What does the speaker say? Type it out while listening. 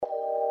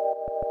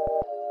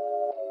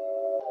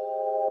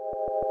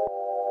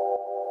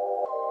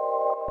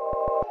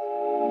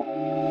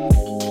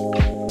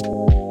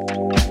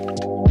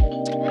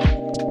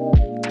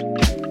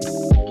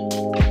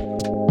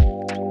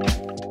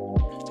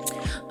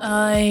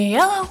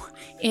Yo,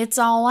 it's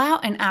all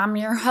out, and I'm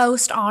your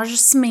host, Aja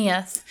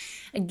Smith.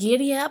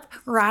 Giddy up,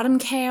 ride 'em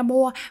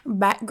cowboy,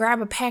 back, grab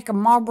a pack of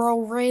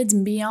Marlboro Reds,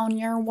 and be on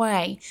your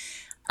way.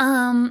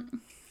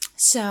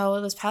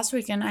 So this past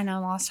weekend, I know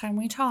last time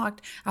we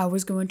talked, I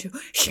was going to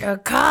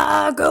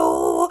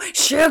Chicago.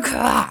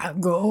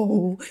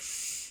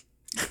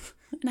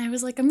 And I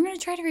was like, I'm going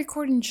to try to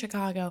record in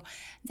Chicago.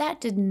 That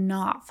did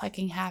not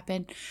fucking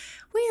happen.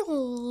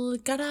 We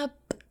got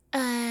up,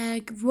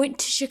 went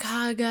to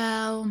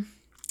Chicago.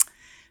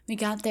 We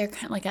got there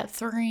kind of like at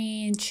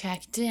 3 and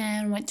checked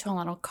in, went to a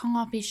little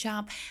coffee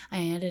shop.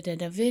 I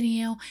edited a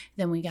video.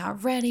 Then we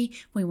got ready.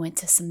 We went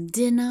to some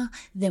dinner.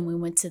 Then we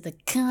went to the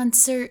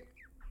concert.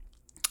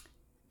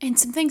 And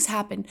some things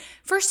happened.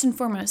 First and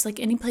foremost, like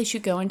any place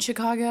you go in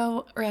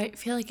Chicago, or I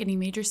feel like any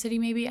major city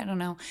maybe, I don't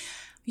know,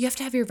 you have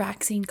to have your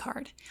vaccine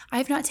card. I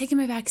have not taken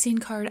my vaccine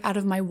card out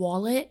of my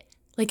wallet,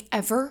 like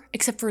ever,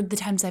 except for the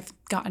times I've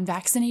gotten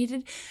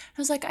vaccinated. I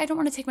was like, I don't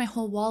want to take my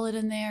whole wallet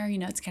in there. You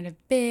know, it's kind of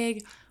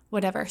big,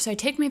 whatever. So I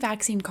take my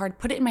vaccine card,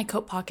 put it in my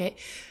coat pocket.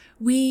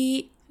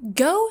 We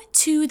go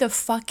to the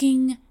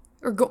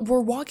we're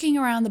walking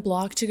around the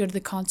block to go to the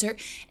concert,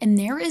 and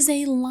there is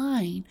a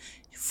line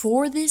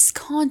for this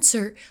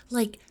concert,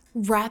 like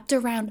wrapped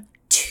around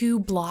 2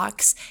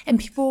 blocks, and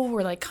people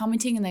were like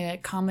commenting in the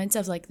comments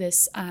of like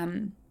this,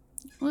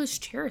 this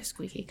chair is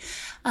squeaky,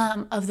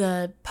 of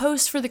the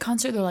post for the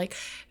concert. They're like,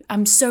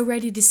 I'm so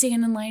ready to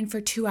stand in line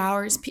for 2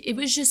 hours. It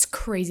was just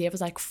crazy. I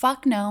was like,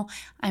 fuck no,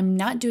 I'm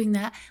not doing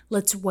that.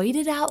 Let's wait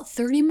it out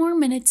 30 more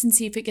minutes and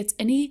see if it gets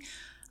any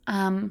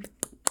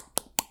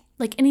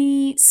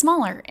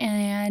smaller,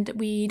 and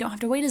we don't have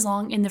to wait as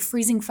long in the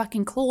freezing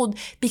fucking cold,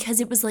 because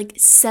it was like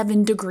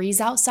 7 degrees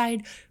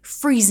outside,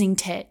 freezing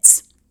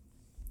tits.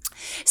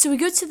 So we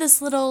go to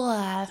this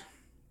little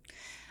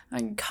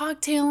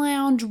cocktail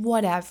lounge,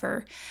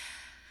 whatever.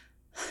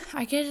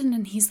 I get in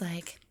and he's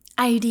like,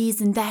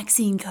 IDs and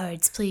vaccine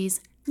cards,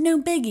 please.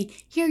 No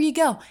biggie, here you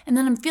go. And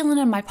then I'm feeling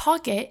in my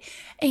pocket,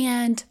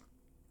 and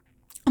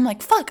I'm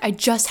like, fuck, I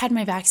just had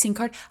my vaccine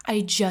card.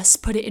 I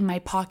just put it in my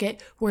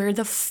pocket. Where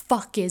the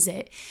fuck is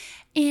it?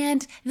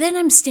 And then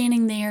I'm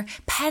standing there,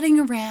 patting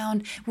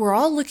around. We're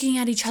all looking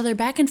at each other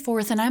back and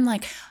forth. And I'm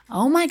like,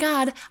 oh my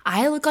God,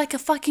 I look like a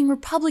fucking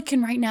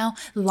Republican right now,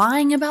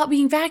 lying about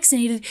being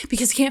vaccinated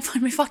because I can't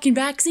find my fucking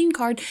vaccine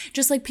card.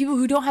 Just like people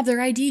who don't have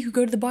their ID who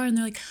go to the bar and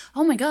they're like,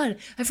 oh my God,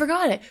 I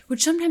forgot it.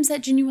 Which sometimes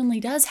that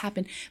genuinely does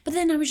happen. But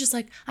then I was just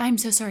like, I'm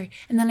so sorry.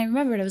 And then I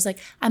remembered, I was like,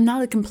 I'm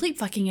not a complete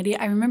fucking idiot.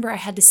 I remember I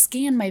had to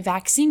scan my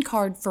vaccine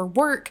card for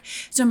work.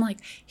 So I'm like,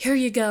 here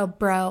you go,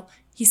 bro.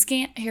 He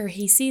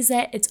sees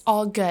it, it's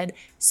all good.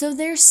 So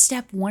there's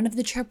step 1 of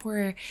the trip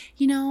where,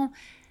 I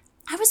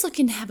was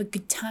looking to have a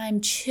good time,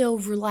 chill,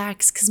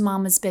 relax, because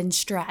mama's been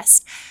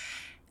stressed.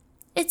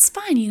 It's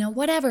fine,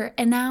 whatever.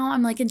 And now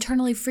I'm like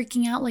internally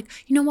freaking out, like,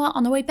 you know what,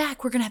 on the way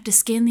back, we're going to have to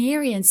scan the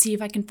area and see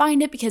if I can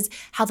find it, because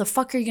how the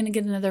fuck are you going to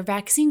get another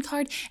vaccine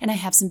card? And I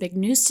have some big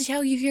news to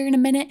tell you here in a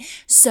minute.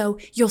 So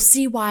you'll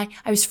see why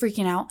I was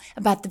freaking out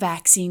about the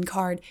vaccine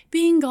card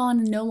being gone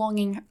and no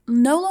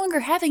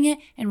longer having it.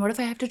 And what if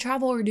I have to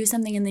travel or do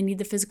something and they need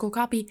the physical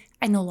copy?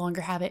 I no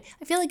longer have it.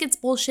 I feel like it's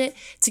bullshit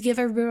to give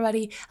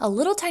everybody a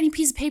little tiny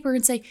piece of paper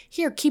and say,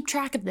 here, keep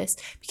track of this,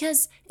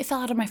 because it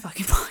fell out of my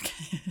fucking pocket.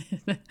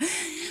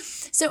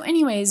 So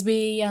anyways,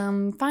 we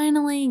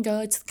finally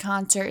go to the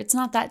concert. It's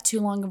not that too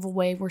long of a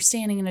way. We're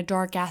standing in a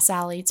dark ass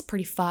alley. It's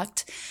pretty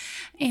fucked.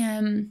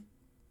 And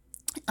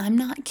I'm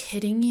not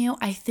kidding you.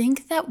 I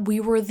think that we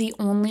were the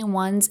only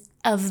ones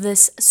of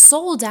this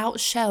sold out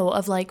show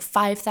of like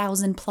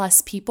 5,000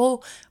 plus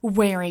people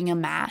wearing a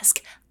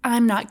mask.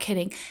 I'm not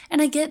kidding.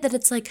 And I get that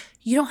it's like,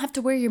 you don't have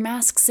to wear your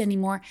masks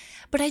anymore.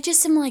 But I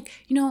just am like,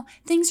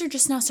 things are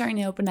just now starting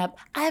to open up.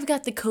 I've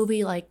got the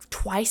COVID like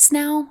twice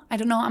now. I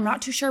don't know. I'm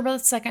not too sure about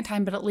the second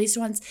time, but at least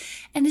once.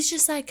 And it's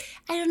just like,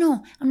 I don't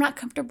know. I'm not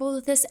comfortable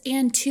with this.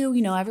 And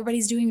 2,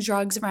 everybody's doing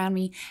drugs around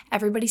me.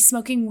 Everybody's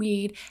smoking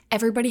weed.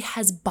 Everybody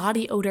has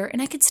body odor.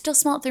 And I could still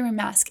smell it through my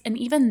mask. And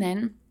even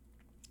then,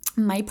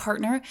 my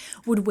partner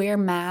would wear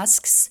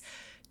masks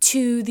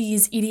to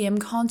these EDM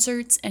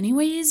concerts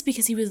anyways,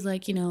 because he was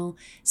like,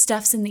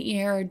 stuff's in the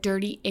air,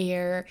 dirty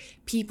air,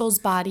 people's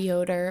body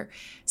odor.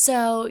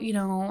 So,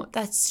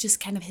 that's just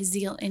kind of his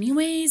deal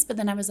anyways. But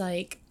then I was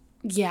like,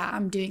 yeah,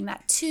 I'm doing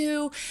that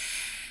too.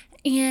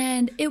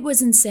 And it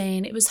was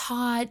insane. It was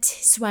hot,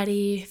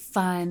 sweaty,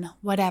 fun,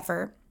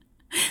 whatever.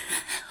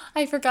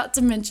 I forgot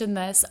to mention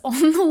this.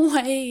 On the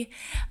way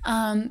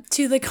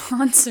to the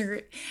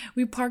concert,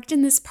 we parked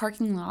in this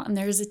parking lot, and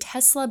there's a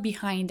Tesla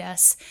behind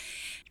us.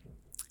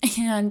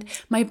 And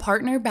my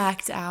partner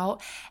backed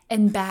out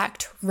and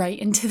backed right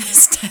into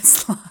this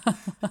Tesla.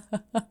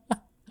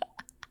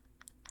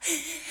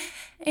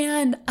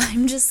 And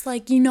I'm just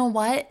like, you know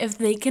what? If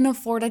they can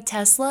afford a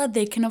Tesla,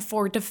 they can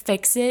afford to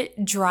fix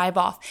it, drive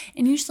off.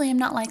 And usually I'm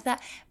not like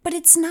that, but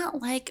it's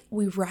not like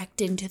we wrecked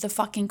into the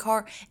fucking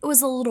car. It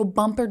was a little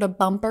bumper to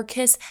bumper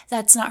kiss.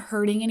 That's not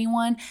hurting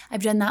anyone.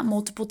 I've done that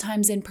multiple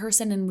times in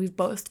person and we've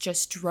both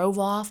just drove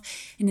off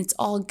and it's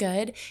all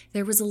good.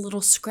 There was a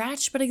little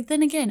scratch, but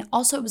then again,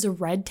 also it was a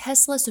red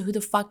Tesla. So who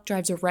the fuck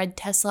drives a red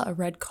Tesla, a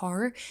red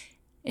car?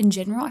 In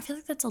general, I feel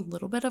like that's a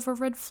little bit of a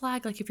red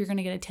flag. Like if you're going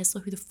to get a Tesla,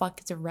 who the fuck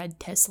is a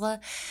red Tesla?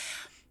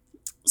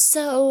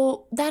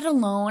 So that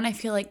alone, I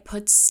feel like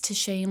puts to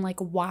shame like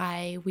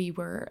why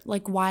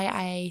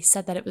I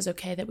said that it was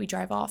okay that we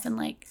drive off and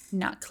like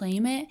not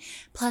claim it.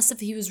 Plus, if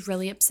he was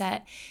really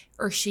upset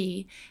or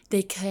she,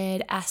 they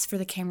could ask for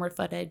the camera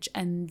footage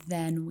and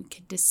then we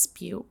could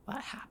dispute what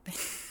happened.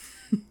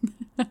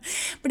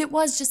 But it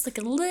was just like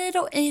a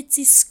little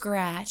itsy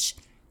scratch.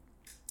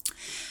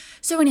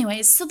 So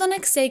anyways, so the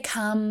next day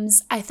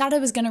comes. I thought I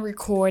was going to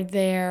record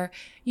there.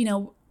 You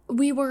know,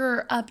 we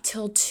were up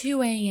till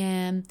 2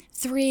 a.m.,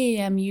 3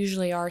 a.m.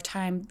 usually our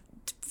time,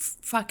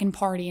 fucking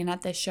partying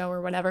at this show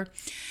or whatever.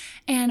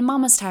 And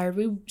Mama's tired.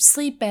 We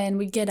sleep in,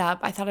 we get up.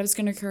 I thought I was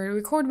going to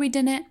record. We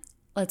didn't.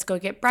 Let's go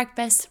get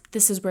breakfast.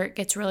 This is where it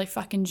gets really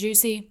fucking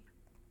juicy.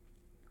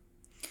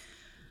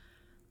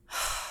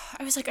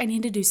 I was like, I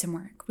need to do some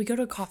work. We go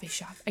to a coffee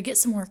shop. I get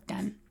some work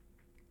done.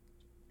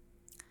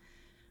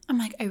 I'm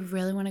like, I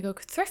really want to go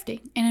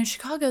thrifting. And in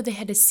Chicago, they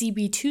had a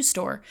CB2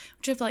 store,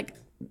 which I was like,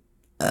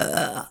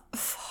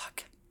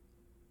 fuck.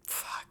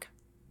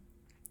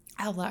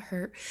 Ow, that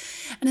hurt.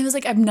 And I was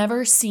like, I've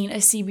never seen a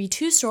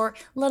CB2 store,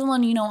 let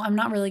alone, you know, I'm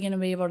not really going to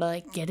be able to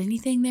like get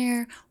anything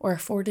there or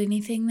afford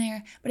anything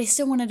there. But I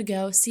still wanted to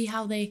go see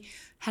how they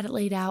had it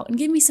laid out and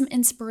give me some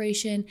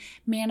inspiration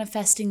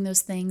manifesting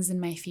those things in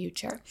my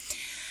future.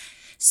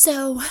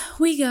 So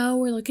we go,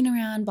 we're looking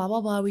around, blah,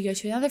 blah, blah. We go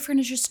to another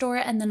furniture store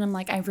and then I'm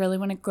like, I really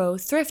want to go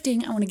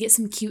thrifting. I want to get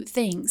some cute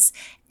things.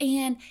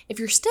 And if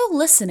you're still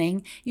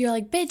listening, you're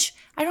like, bitch,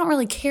 I don't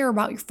really care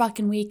about your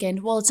fucking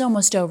weekend. Well, it's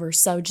almost over.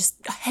 So just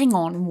hang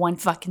on one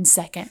fucking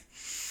second.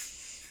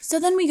 So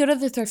then we go to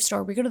the thrift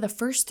store. We go to the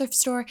first thrift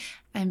store.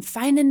 I'm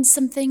finding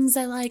some things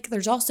I like.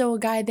 There's also a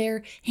guy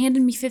there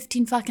handing me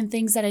 15 fucking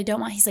things that I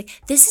don't want. He's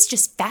like, this is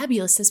just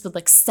fabulous. This would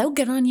look so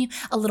good on you.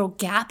 A little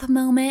Gap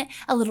moment,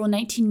 a little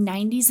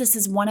 1990s. This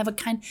is one of a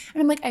kind.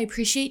 And I'm like, I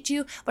appreciate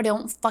you, but I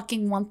don't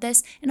fucking want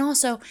this. And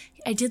also,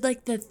 I did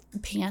like the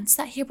pants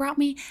that he brought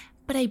me,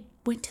 but I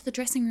went to the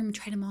dressing room and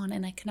tried them on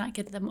and I could not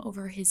get them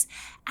over his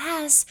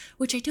ass,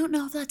 which I don't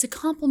know if that's a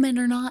compliment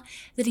or not,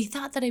 that he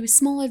thought that I was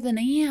smaller than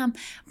I am.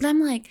 But I'm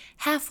like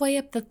halfway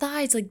up the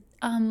thighs, like,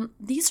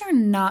 these are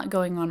not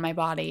going on my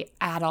body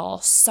at all.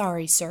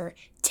 Sorry, sir.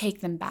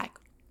 Take them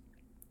back.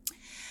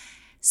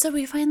 So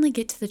we finally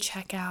get to the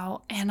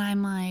checkout and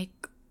I'm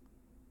like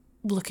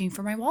looking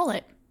for my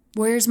wallet.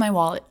 Where's my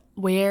wallet?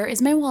 Where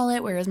is my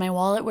wallet? Where is my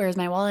wallet? Where is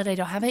my wallet? I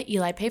don't have it.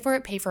 Eli, pay for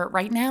it. Pay for it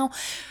right now.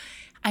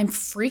 I'm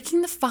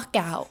freaking the fuck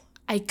out.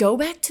 I go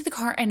back to the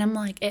car and I'm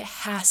like, it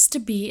has to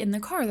be in the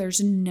car. There's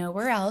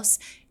nowhere else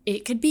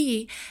it could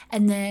be.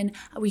 And then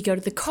we go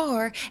to the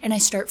car and I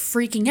start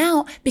freaking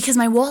out because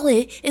my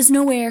wallet is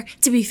nowhere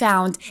to be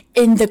found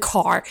in the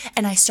car.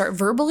 And I start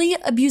verbally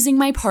abusing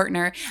my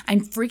partner.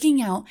 I'm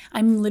freaking out.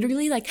 I'm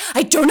literally like,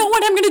 I don't know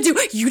what I'm going to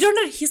do. You don't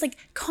know. He's like,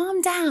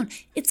 calm down.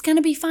 It's going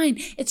to be fine.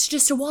 It's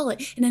just a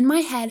wallet. And in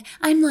my head,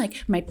 I'm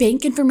like, my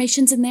bank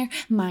information's in there,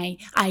 my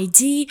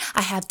ID.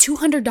 I have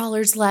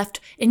 $200 left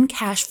in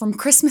cash from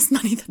Christmas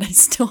money that I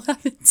still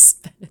haven't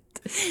spent.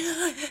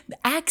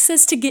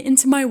 Access to get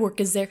into my work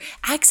is there.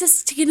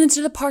 Access to get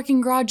into the parking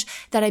garage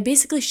that I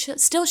basically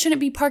still shouldn't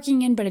be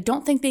parking in, but I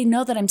don't think they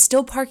know that I'm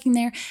still parking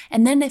there.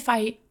 And then if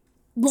I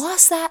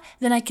lost that,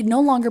 then I could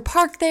no longer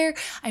park there.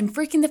 I'm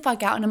freaking the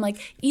fuck out. And I'm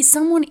like,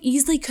 someone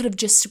easily could have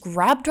just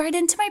grabbed right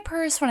into my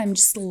purse when I'm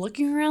just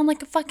looking around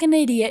like a fucking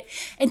idiot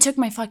and took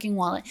my fucking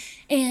wallet.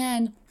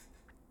 And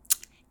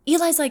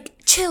Eli's like,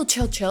 chill,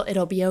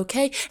 it'll be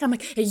okay. And I'm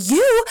like,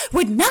 you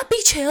would not be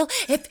chill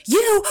if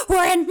you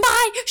were in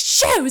my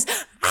shoes.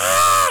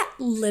 Ah!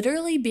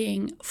 Literally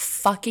being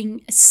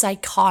fucking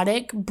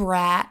psychotic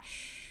brat.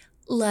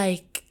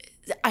 Like,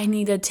 I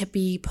needed to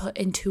be put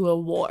into a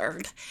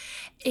ward.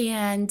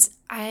 And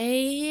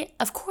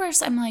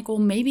I'm like, well,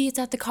 maybe it's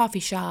at the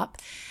coffee shop.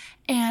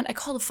 And I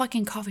call the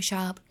fucking coffee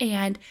shop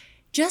and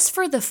just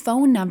for the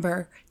phone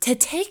number to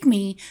take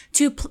me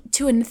to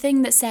a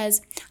thing that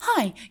says,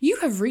 hi, you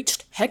have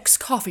reached Hex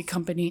Coffee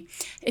Company.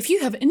 If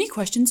you have any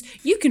questions,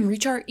 you can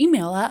reach our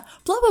email at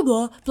blah, blah,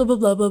 blah, blah,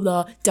 blah, blah,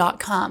 blah,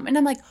 blah.com. And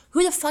I'm like,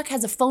 who the fuck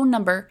has a phone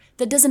number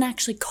that doesn't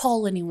actually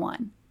call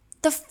anyone?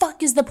 The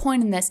fuck is the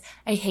point in this?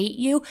 I hate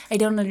you. I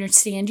don't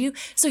understand you.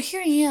 So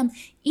here I am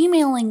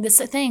emailing this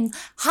thing.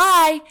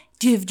 Hi,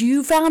 have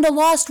you found a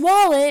lost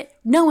wallet?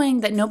 Knowing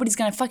that nobody's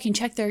going to fucking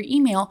check their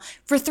email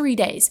for 3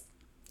 days.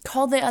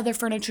 Called the other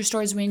furniture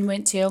stores we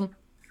went to.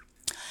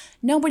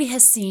 Nobody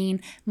has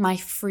seen my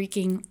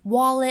freaking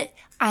wallet.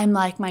 I'm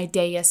like, my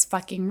day is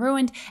fucking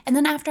ruined. And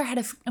then after I had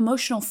an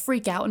emotional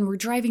freak out and we're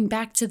driving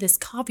back to this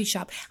coffee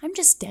shop, I'm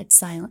just dead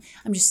silent.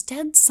 I'm just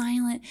dead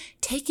silent,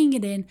 taking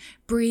it in,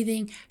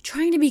 breathing,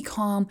 trying to be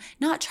calm,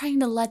 not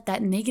trying to let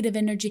that negative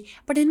energy.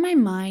 But in my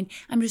mind,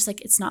 I'm just like,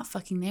 it's not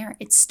fucking there.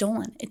 It's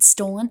stolen. It's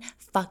stolen.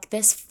 Fuck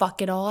this.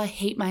 Fuck it all. I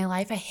hate my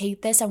life. I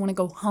hate this. I want to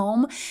go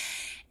home.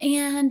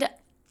 And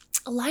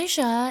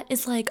Elijah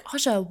is like,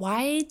 Aja,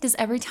 why does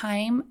every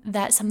time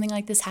that something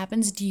like this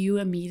happens, do you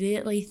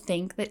immediately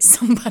think that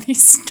somebody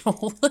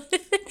stole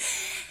it?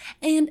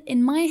 And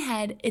in my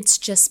head, it's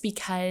just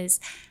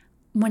because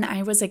when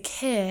I was a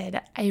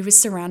kid, I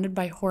was surrounded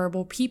by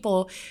horrible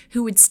people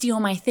who would steal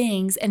my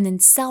things and then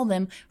sell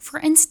them. For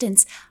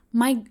instance,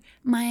 my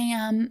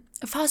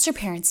foster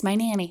parents, my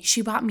nanny,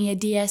 she bought me a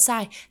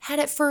DSi, had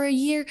it for a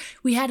year.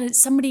 We had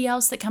somebody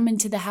else that come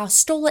into the house,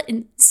 stole it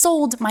and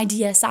sold my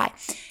DSi.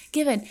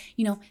 Given,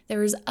 there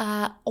was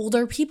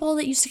older people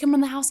that used to come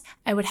in the house,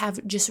 I would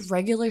have just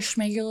regular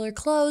schmegular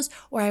clothes,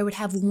 or I would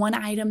have one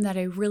item that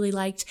I really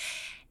liked,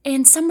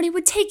 and somebody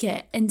would take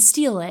it and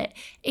steal it.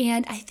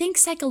 And I think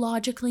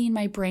psychologically in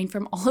my brain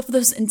from all of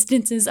those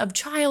instances of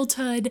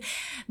childhood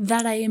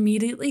that I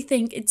immediately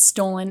think it's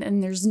stolen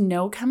and there's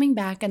no coming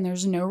back and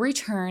there's no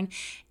return.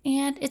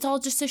 And it's all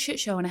just a shit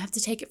show and I have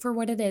to take it for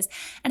what it is.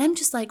 And I'm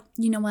just like,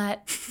 you know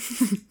what?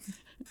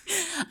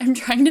 I'm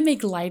trying to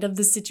make light of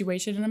the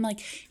situation. And I'm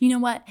like, you know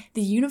what?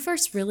 The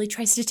universe really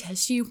tries to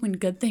test you when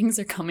good things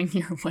are coming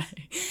your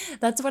way.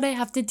 That's what I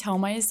have to tell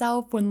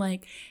myself when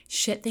like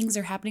shit things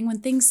are happening, when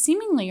things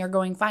seemingly are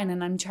going fine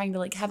and I'm trying to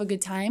like have a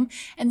good time.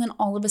 And then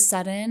all of a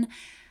sudden,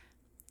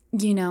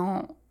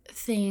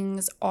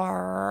 things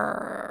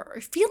are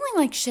feeling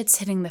like shit's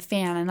hitting the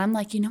fan. And I'm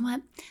like, you know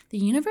what? The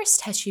universe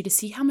tests you to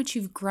see how much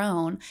you've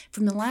grown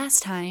from the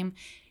last time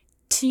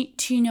to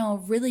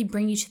really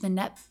bring you to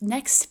the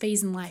next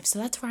phase in life. So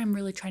that's where I'm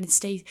really trying to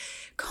stay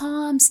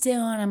calm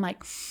still. And I'm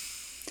like,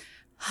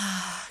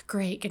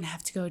 great, gonna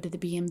have to go to the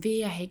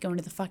BMV. I hate going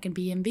to the fucking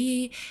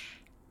BMV.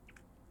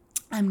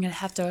 I'm going to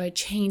have to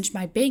change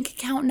my bank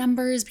account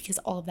numbers because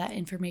all of that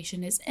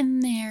information is in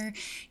there.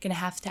 Going to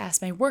have to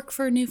ask my work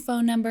for a new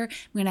phone number.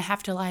 I'm going to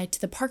have to lie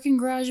to the parking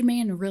garage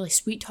man and really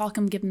sweet talk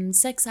him, give him the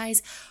sex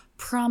eyes,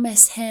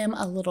 promise him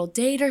a little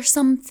date or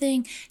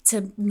something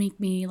to make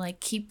me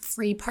like keep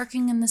free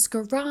parking in this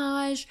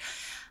garage.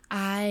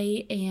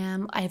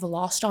 I've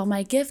lost all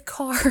my gift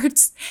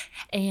cards.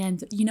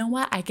 And you know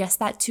what? I guess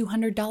that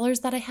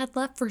 $200 that I had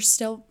left for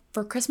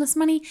Christmas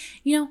money,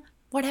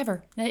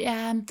 whatever.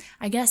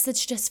 I guess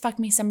it's just fuck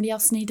me. Somebody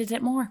else needed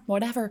it more.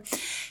 Whatever.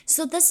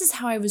 So this is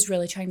how I was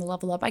really trying to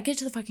level up. I get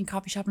to the fucking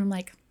coffee shop and I'm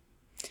like,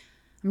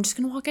 I'm just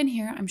going to walk in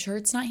here. I'm sure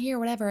it's not here.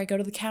 Whatever. I go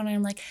to the counter and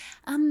I'm like,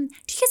 do you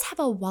guys have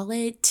a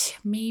wallet?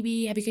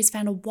 Maybe. Have you guys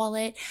found a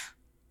wallet?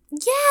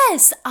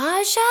 Yes,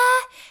 Aja.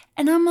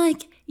 And I'm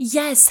like,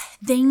 yes,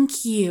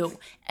 thank you.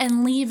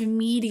 And leave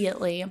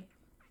immediately.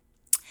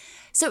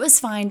 So it was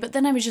fine, but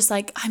then I was just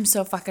like, I'm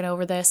so fucking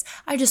over this.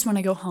 I just want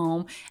to go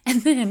home.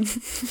 And then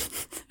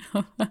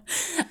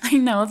I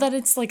know that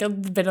it's like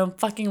been a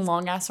fucking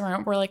long ass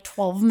rant. We're like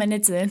 12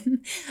 minutes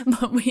in,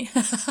 but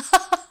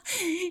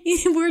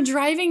we're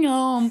driving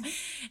home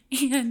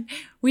and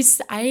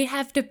I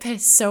have to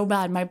piss so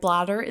bad. My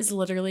bladder is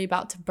literally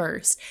about to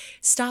burst.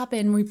 Stop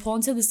in. We pull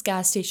into this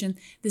gas station.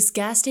 This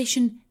gas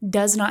station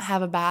does not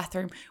have a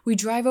bathroom. We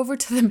drive over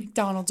to the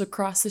McDonald's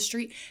across the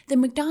street. The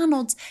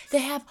McDonald's, they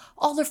have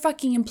all their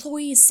fucking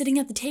employees sitting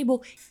at the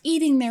table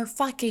eating their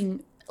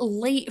fucking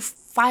late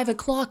 5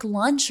 o'clock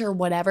lunch or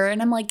whatever.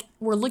 And I'm like,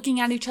 we're looking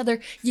at each other.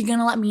 You're going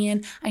to let me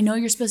in. I know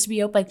you're supposed to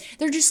be open.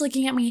 They're just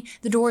looking at me.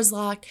 The door's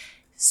locked.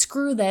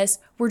 Screw this.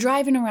 We're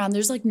driving around.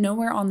 There's like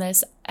nowhere on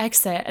this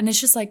exit. And it's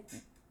just like,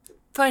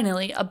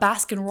 finally, a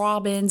Baskin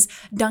Robbins,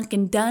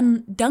 Dunkin'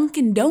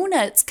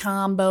 Donuts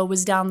combo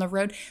was down the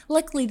road.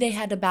 Luckily, they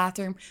had a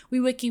bathroom.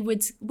 We wiki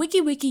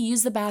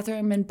used the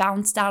bathroom and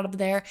bounced out of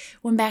there.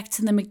 Went back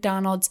to the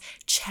McDonald's,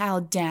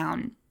 chowed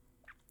down.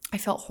 I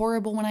felt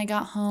horrible when I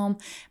got home.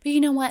 But you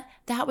know what?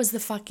 That was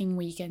the fucking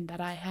weekend that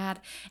I had.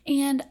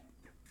 And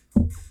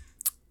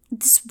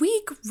this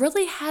week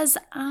really has,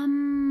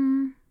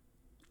 I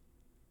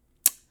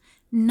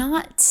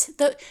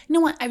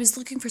was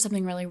looking for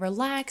something really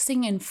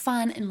relaxing and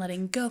fun and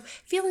letting go,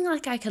 feeling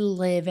like I could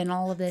live in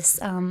all of this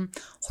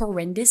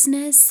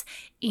horrendousness.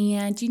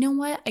 And you know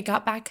what? I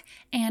got back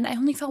and I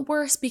only felt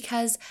worse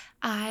because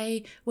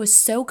I was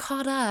so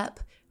caught up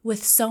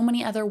with so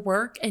many other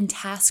work and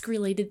task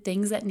related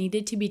things that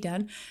needed to be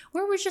done,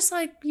 where we're just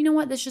like, you know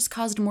what? This just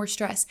caused more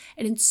stress.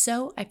 And it's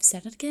so, I've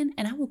said it again,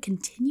 and I will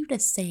continue to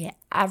say it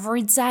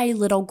every day,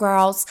 little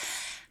girls,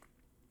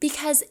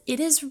 because it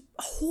is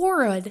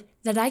horrid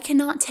that I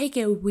cannot take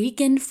a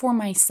weekend for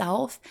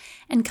myself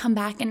and come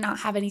back and not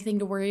have anything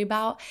to worry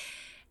about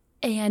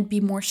and be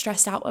more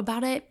stressed out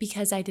about it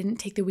because I didn't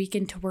take the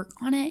weekend to work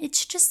on it.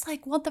 It's just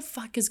like, what the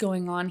fuck is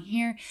going on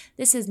here?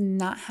 This is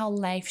not how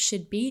life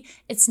should be.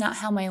 It's not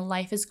how my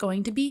life is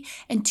going to be.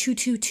 And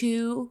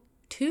 222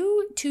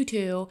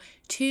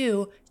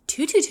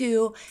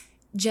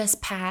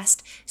 just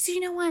passed. So you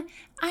know what?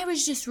 I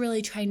was just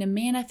really trying to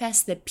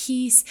manifest the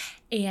peace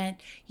and,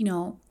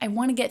 I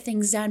want to get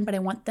things done, but I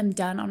want them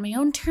done on my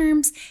own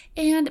terms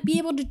and be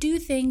able to do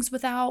things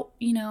without,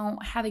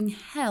 having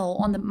hell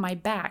on my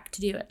back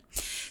to do it.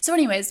 So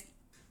anyways,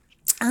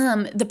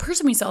 the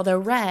person we saw though,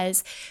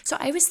 Rez, so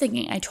I was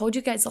thinking, I told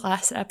you guys the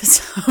last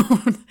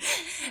episode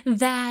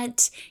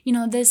that,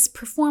 this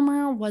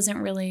performer I wasn't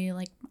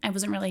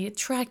really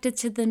attracted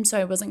to them, so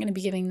I wasn't going to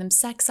be giving them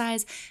sex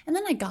eyes. And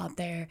then I got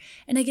there,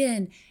 and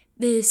again,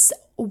 this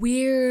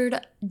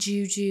weird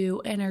juju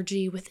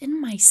energy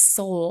within my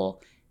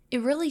soul,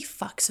 it really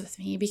fucks with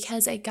me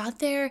because I got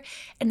there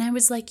and I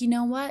was like, you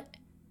know what?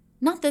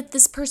 Not that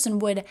this person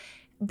would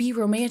be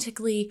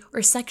romantically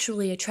or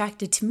sexually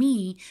attracted to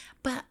me,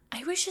 but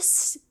I was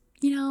just,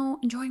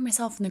 enjoying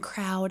myself in the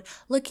crowd,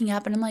 looking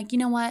up, and I'm like, you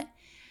know what?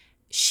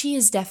 She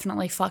is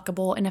definitely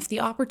fuckable, and if the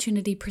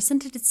opportunity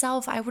presented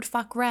itself, I would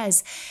fuck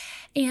Rez.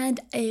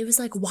 And it was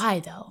like, why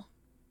though?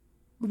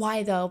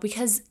 Why though?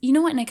 Because you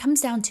know what, and it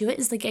comes down to it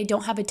is like I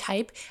don't have a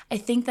type. I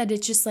think that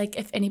it's just like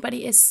if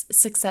anybody is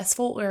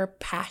successful or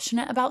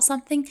passionate about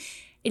something,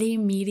 it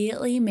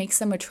immediately makes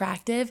them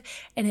attractive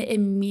and it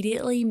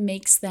immediately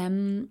makes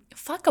them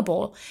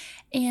fuckable.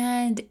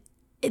 And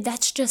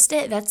that's just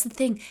it. That's the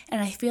thing.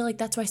 And I feel like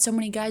that's why so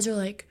many guys are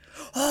like,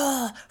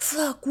 oh,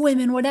 fuck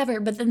women, whatever.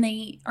 But then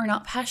they are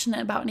not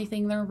passionate about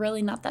anything. They're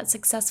really not that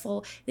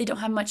successful. They don't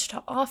have much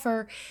to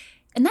offer.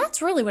 And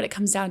that's really what it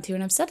comes down to.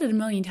 And I've said it a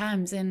million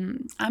times,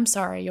 and I'm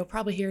sorry, you'll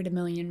probably hear it a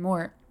million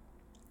more.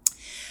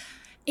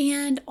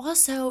 And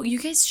also, you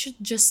guys should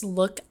just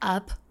look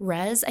up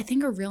Rez. I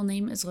think her real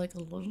name is like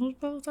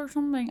Elizabeth or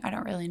something. I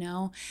don't really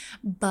know.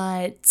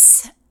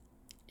 But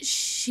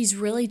she's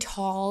really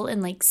tall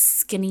and like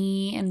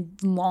skinny and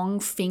long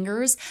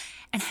fingers.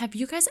 And have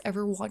you guys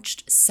ever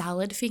watched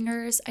Salad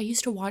Fingers? I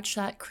used to watch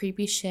that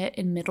creepy shit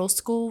in middle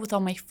school with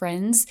all my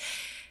friends.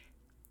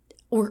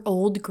 Or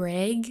Old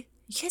Greg.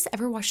 You guys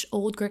ever watched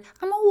Old Greg?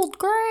 I'm Old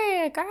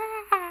Greg.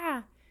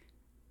 Ah.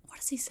 What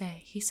does he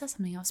say? He says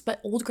something else.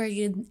 But Old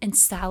Greg and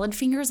Salad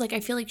Fingers, like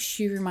I feel like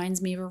she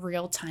reminds me of a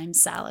real-time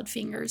Salad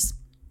Fingers.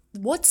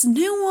 What's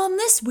new on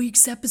this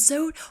week's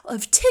episode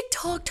of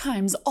TikTok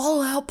Times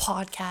All Out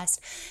Podcast?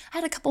 I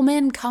had a couple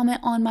men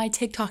comment on my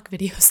TikTok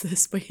videos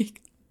this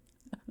week.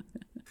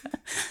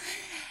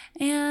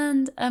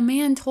 And a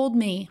man told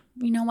me,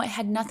 you know what,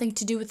 had nothing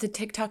to do with the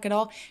TikTok at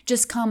all,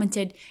 just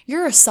commented,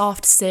 you're a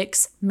soft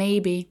 6,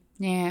 maybe.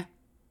 Yeah.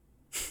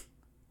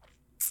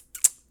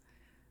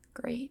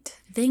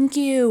 Great. Thank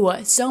you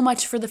so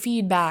much for the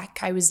feedback.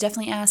 I was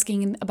definitely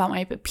asking about my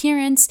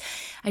appearance.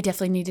 I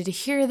definitely needed to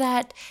hear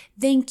that.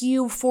 Thank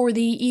you for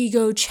the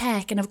ego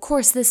check. And of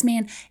course, this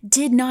man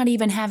did not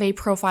even have a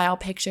profile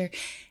picture.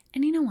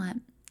 And you know what?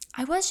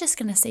 I was just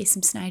going to say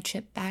some snide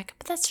shit back,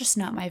 but that's just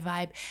not my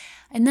vibe.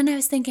 And then I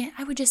was thinking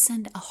I would just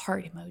send a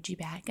heart emoji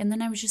back. And then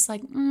I was just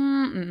like,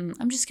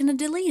 I'm just going to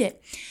delete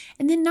it.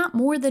 And then not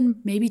more than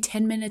maybe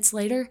 10 minutes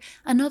later,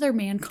 another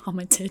man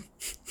commented,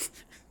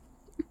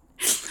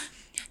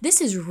 this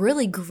is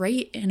really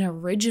great and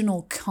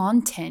original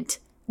content.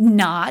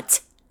 Not.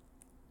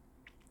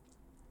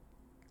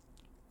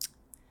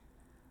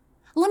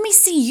 Let me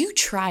see you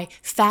try,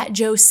 Fat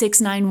Joe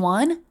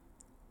 691. What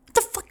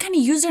the fuck kind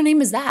of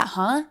username is that,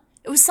 huh?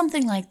 It was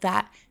something like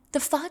that. The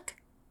fuck?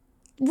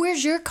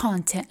 Where's your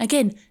content?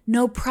 Again,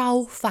 no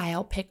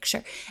profile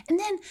picture. And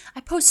then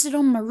I posted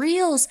on my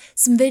reels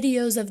some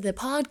videos of the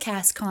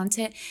podcast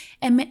content,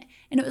 and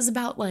it was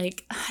about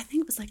like, I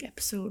think it was like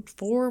episode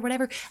 4 or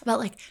whatever, about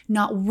like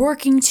not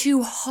working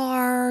too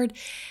hard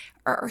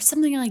or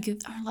something like,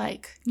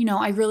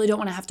 I really don't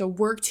want to have to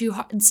work too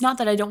hard. It's not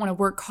that I don't want to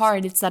work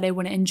hard. It's that I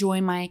want to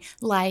enjoy my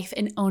life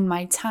and own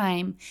my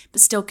time, but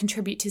still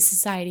contribute to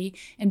society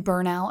and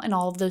burnout and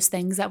all of those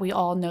things that we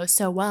all know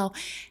so well.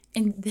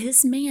 And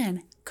this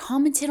man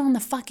commented on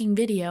the fucking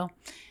video,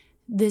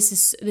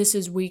 this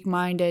is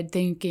weak-minded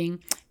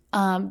thinking.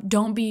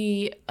 Don't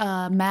be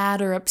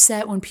mad or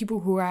upset when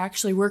people who are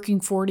actually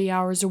working 40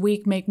 hours a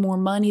week make more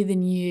money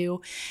than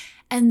you.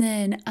 And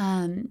then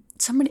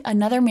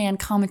another man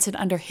commented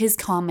under his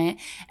comment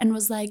and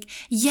was like,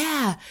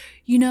 yeah,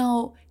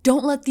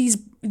 don't let these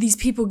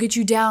people get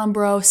you down,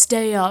 bro.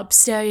 Stay up,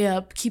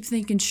 keep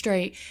thinking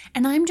straight.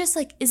 And I'm just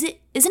like, isn't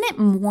it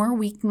more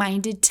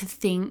weak-minded to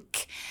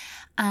think,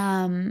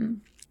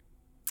 isn't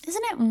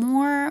it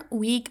more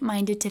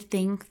weak-minded to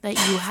think that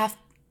you have,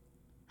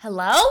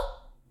 hello?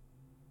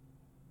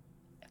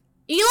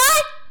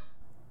 Eli?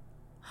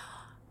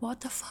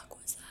 What the fuck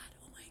was that?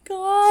 Oh my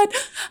God.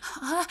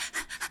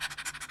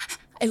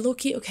 I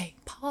low-key, okay,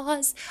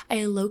 pause.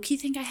 I low-key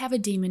think I have a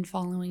demon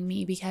following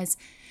me because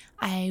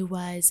I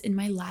was in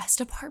my last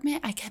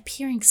apartment. I kept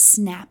hearing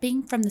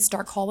snapping from this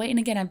dark hallway. And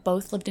again, I've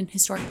both lived in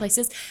historic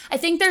places. I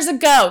think there's a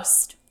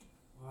ghost.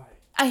 Why?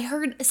 I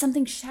heard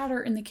something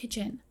shatter in the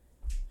kitchen.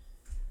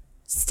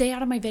 Stay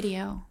out of my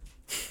video.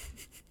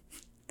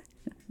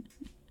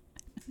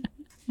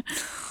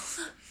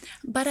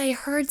 But I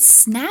heard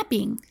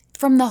snapping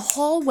from the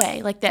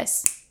hallway like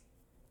this.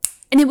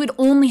 And it would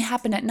only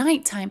happen at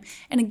nighttime.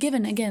 And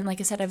again, like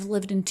I said, I've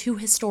lived in 2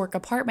 historic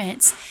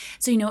apartments.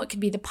 So, it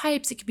could be the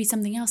pipes, it could be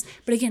something else.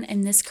 But again,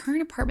 in this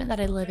current apartment that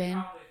I live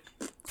in,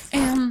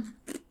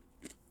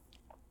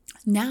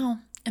 now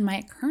in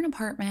my current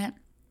apartment,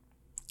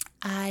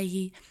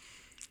 I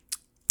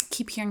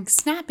keep hearing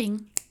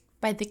snapping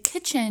by the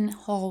kitchen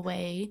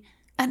hallway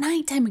at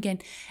nighttime again.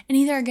 And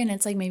either again,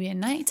 it's like maybe a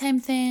nighttime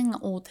thing,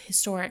 old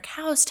historic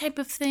house type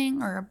of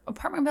thing, or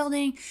apartment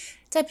building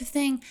type of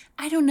thing.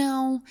 I don't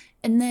know.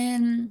 And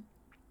then,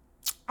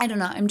 I don't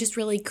know. I'm just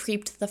really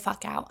creeped the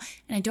fuck out.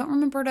 And I don't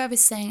remember what I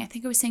was saying. I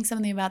think I was saying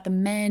something about the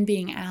men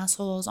being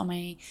assholes on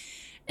my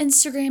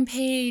Instagram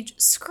page.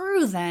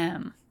 Screw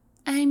them.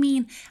 I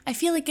mean, I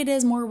feel like it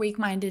is more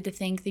weak-minded to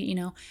think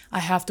that, I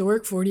have to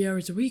work 40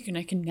 hours a week and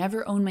I can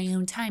never own my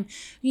own time.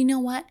 You know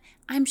what?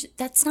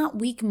 That's not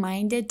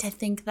weak-minded to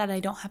think that I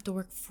don't have to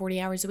work 40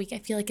 hours a week. I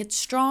feel like it's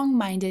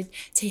strong-minded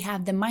to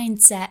have the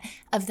mindset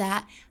of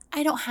that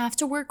I don't have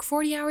to work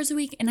 40 hours a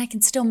week and I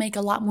can still make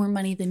a lot more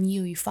money than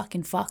you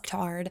fucking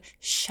fucktard.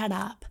 Shut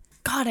up.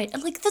 God,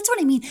 that's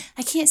what I mean.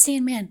 I can't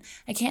stand men.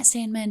 I can't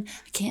stand men.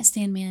 I can't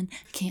stand men.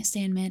 I can't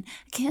stand men.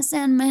 I can't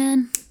stand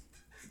men.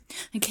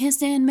 I can't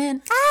stand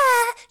men.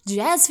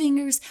 Jazz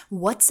fingers.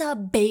 What's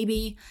up,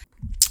 baby?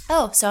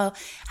 Oh, so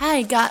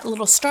I got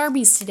little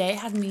Starbies today.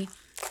 Had me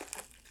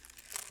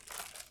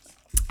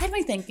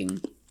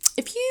thinking.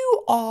 If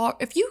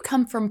you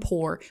come from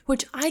poor,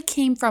 which I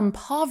came from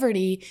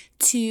poverty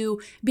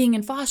to being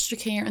in foster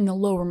care in the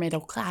lower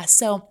middle class.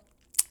 So,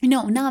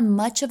 not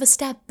much of a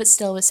step, but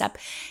still a step.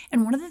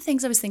 And one of the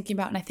things I was thinking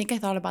about, and I think I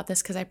thought about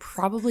this because I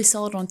probably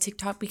saw it on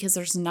TikTok because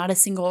there's not a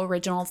single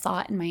original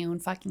thought in my own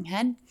fucking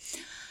head.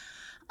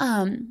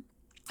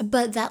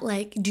 But that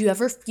do you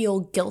ever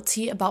feel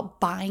guilty about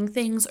buying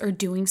things or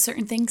doing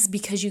certain things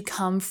because you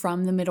come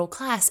from the middle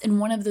class? And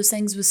one of those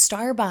things was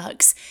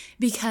Starbucks,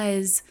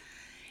 because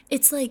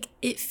it's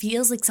it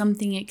feels like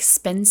something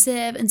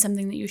expensive and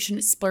something that you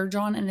shouldn't splurge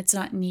on and it's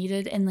not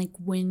needed. And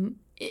when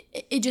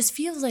it just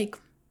feels like,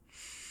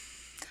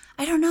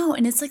 I don't know.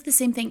 And it's the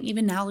same thing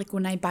even now,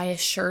 when I buy a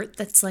shirt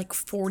that's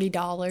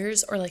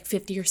 $40 or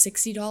 $50 or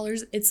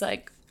 $60, it's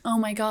oh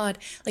my God,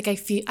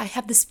 I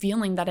have this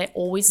feeling that it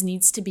always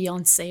needs to be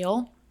on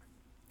sale,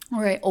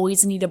 or I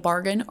always need a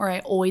bargain, or I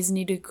always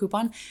need a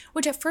coupon,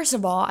 which first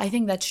of all, I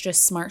think that's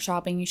just smart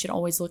shopping. You should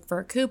always look for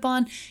a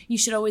coupon. You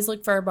should always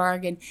look for a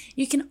bargain.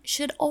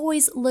 Should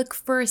always look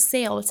for a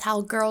sale. It's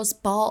how girls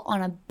ball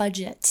on a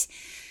budget.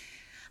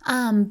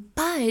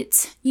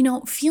 But,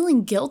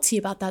 feeling guilty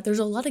about that, there's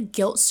a lot of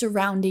guilt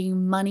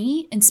surrounding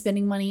money and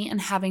spending money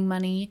and having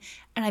money.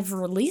 And I've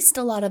released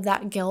a lot of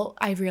that guilt,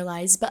 I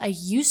realized, but I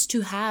used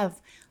to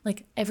have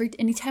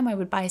anytime I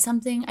would buy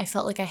something, I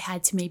felt like I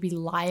had to maybe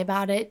lie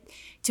about it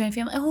to my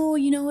family. Oh,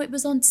 it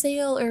was on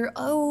sale, or,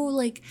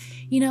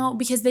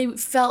 because they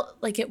felt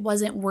like it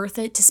wasn't worth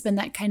it to spend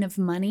that kind of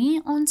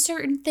money on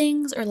certain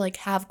things or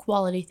have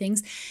quality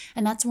things.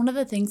 And that's one of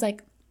the things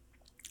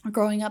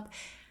growing up,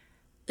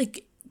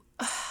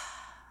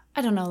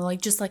 I don't know,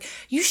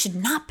 you should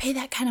not pay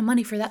that kind of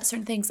money for that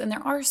certain things. And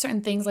there are certain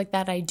things like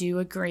that I do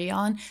agree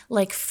on,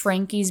 like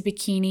Frankie's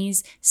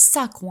bikinis,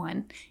 suck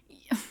one.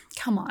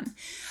 Come on.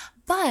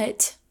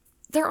 But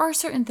there are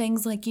certain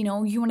things you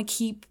want to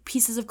keep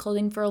pieces of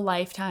clothing for a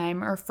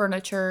lifetime, or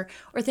furniture,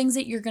 or things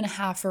that you're going to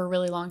have for a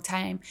really long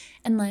time.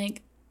 And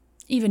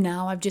even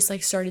now, I've just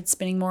started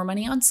spending more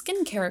money on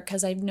skincare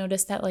because I've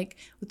noticed that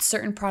with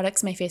certain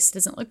products, my face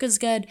doesn't look as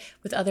good.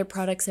 With other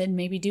products that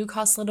maybe do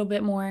cost a little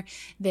bit more,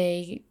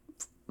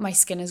 my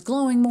skin is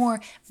glowing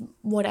more,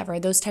 whatever,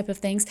 those type of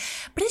things.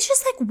 But it's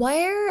just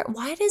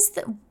why does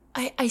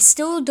I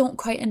still don't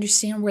quite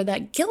understand where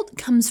that guilt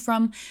comes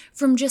from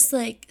just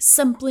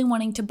simply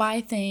wanting to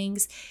buy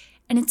things.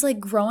 And it's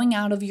growing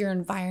out of your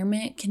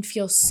environment can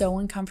feel so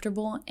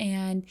uncomfortable,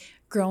 and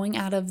growing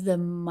out of the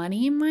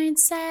money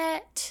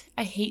mindset.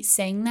 I hate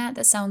saying that.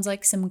 That sounds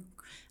like some,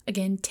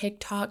 again,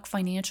 TikTok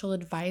financial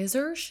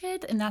advisor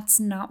shit, and that's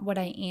not what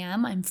I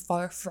am. I'm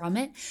far from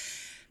it.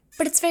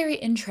 But it's very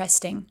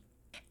interesting.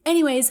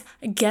 Anyways,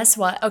 guess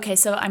what? Okay,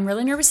 so I'm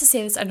really nervous to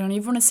say this. I don't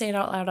even want to say it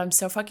out loud. I'm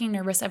so fucking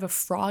nervous. I have a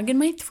frog in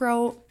my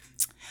throat.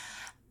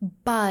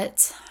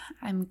 But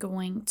I'm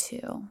going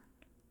to.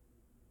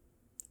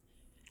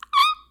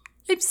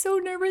 I'm so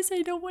nervous.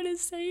 I don't want to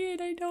say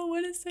it. I don't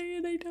want to say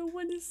it. I don't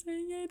want to say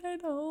it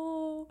at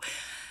all.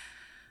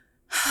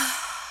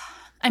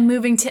 I'm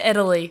moving to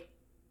Italy.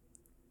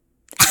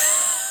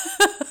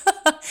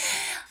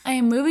 I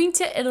am moving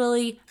to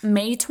Italy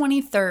May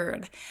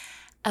 23rd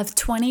of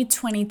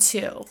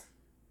 2022.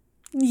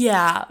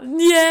 Yeah. I'm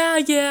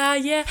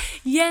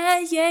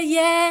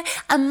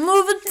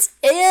moving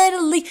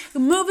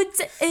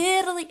to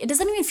Italy. It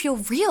doesn't even feel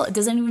real. It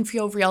doesn't even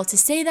feel real to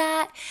say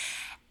that.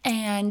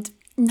 And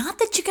not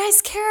that you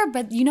guys care,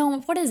 but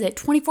what is it?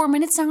 24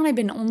 minutes now, and I've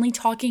been only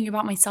talking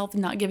about myself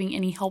and not giving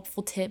any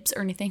helpful tips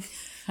or anything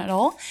at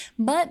all.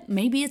 But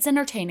maybe it's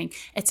entertaining.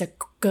 It's a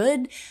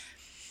good,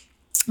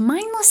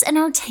 mindless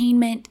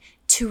entertainment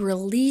to to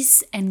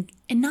release and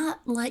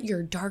not let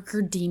your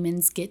darker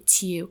demons get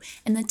to you,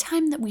 and the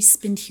time that we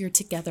spend here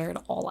together it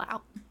all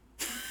out.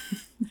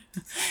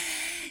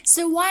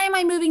 So why am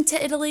I moving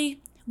to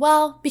Italy?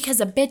 Well, because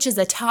a bitch is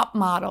a top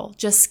model.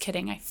 Just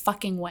kidding. I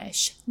fucking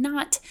wish.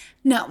 No.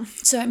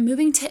 So I'm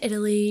moving to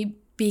Italy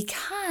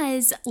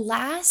because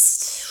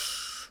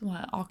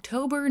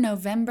October,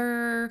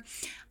 November,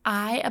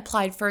 I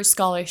applied for a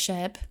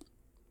scholarship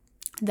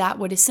that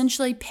would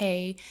essentially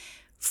pay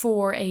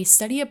for a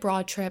study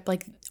abroad trip,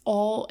 like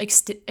all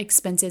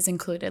expenses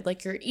included,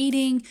 like your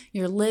eating,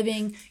 your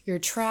living, your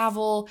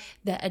travel,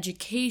 the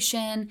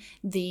education,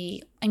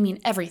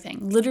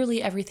 everything,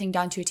 literally everything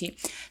down to a T.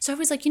 So I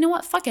was like, you know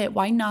what? Fuck it.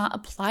 Why not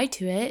apply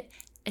to it?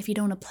 If you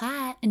don't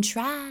apply and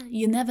try,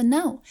 you never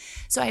know.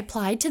 So I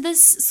applied to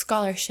this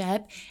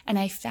scholarship and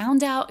I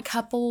found out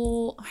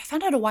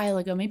a while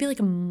ago, maybe like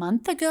a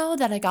month ago,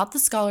 that I got the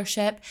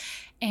scholarship,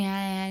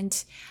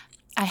 and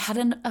I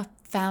hadn't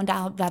found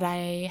out that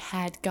I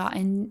had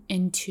gotten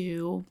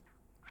into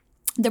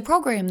the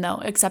program though,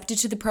 accepted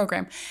to the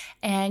program.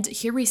 And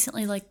here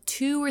recently, like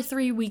 2 or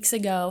 3 weeks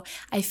ago,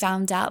 I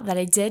found out that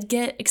I did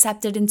get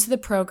accepted into the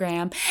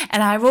program,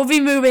 and I will be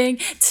moving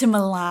to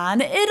Milan,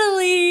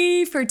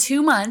 Italy for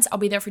 2 months. I'll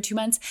be there for 2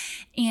 months.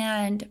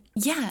 And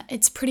yeah,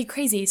 it's pretty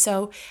crazy.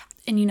 So,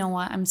 and you know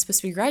what? I'm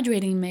supposed to be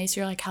graduating in May. So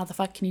you're like, how the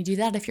fuck can you do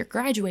that if you're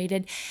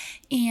graduated?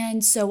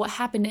 And so what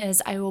happened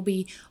is I will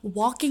be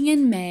walking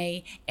in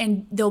May,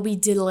 and they'll be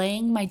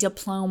delaying my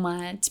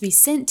diploma to be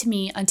sent to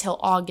me until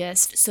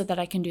August so that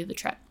I can do the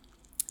trip.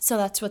 So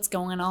that's what's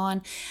going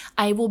on.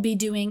 I will be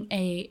doing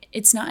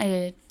it's not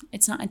a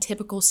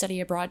typical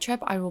study abroad trip.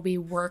 I will be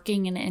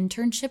working an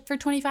internship for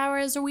 25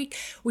 hours a week,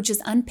 which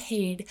is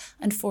unpaid,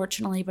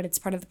 unfortunately, but it's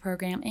part of the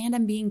program, and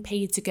I'm being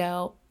paid to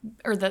go,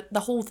 or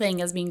the whole thing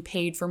is being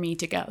paid for me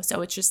to go.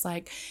 So it's just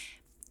like,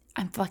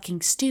 I'm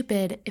fucking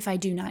stupid if I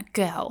do not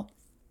go.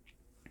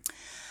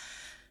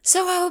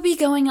 So I will be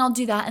going, I'll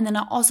do that, and then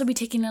I'll also be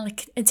taking an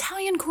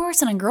Italian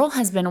course, and a girl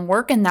has been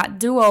working that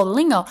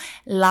Duolingo.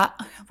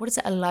 LaDonna?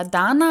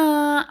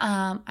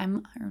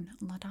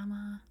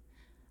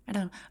 I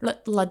don't know.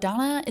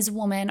 LaDonna is a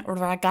woman, or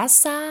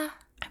ragazza.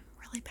 I'm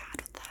really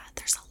bad with that.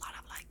 There's a lot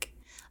of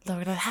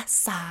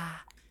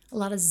ragazza, a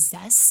lot of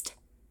zest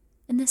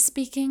in this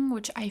speaking,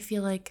 which I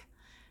feel like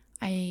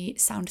I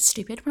sound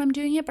stupid when I'm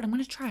doing it, but I'm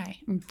going to try.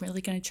 I'm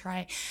really going to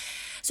try.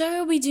 So I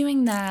will be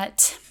doing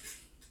that.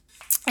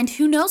 And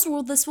who knows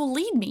where this will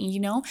lead me, you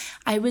know?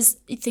 I was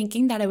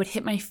thinking that I would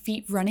hit my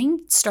feet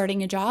running,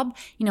 starting a job.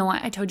 You know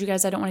what? I told you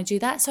guys I don't want to do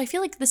that. So I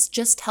feel like this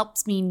just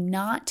helps me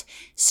not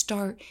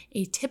start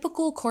a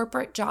typical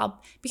corporate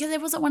job, because I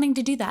wasn't wanting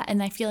to do that.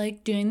 And I feel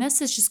like doing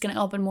this is just going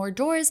to open more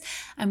doors.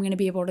 I'm going to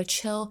be able to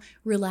chill,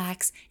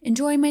 relax,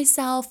 enjoy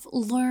myself,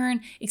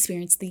 learn,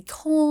 experience the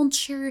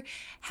culture,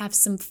 have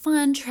some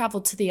fun,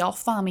 travel to the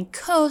Alfami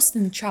coast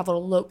and travel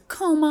to Lake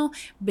Como.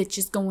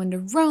 Bitches going to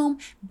Rome.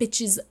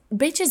 Bitches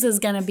is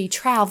going to be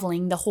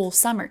traveling the whole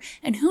summer.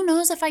 And who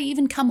knows if I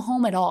even come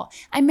home at all.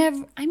 I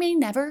may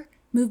never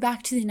move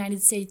back to the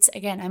United States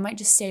again. I might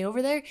just stay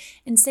over there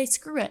and say,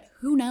 screw it.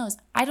 Who knows?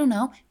 I don't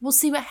know. We'll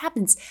see what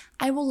happens.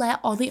 I will let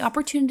all the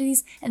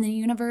opportunities in the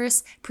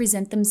universe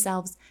present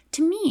themselves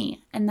to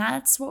me. And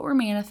that's what we're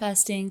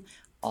manifesting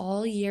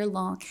all year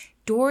long.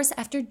 Doors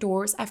after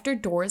doors after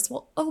doors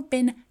will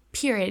open,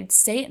 period.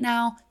 Say it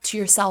now to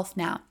yourself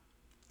now.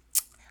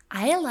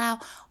 I allow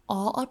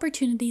all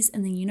opportunities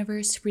in the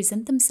universe to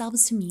present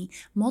themselves to me.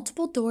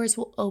 Multiple doors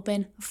will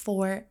open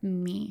for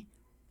me.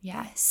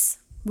 Yes,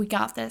 we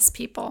got this,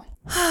 people.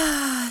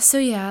 So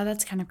yeah,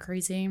 that's kind of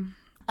crazy.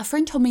 A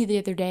friend told me the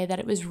other day that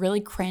it was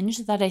really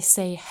cringe that I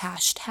say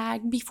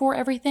hashtag before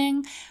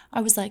everything.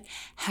 I was like,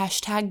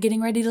 hashtag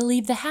getting ready to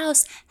leave the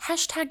house,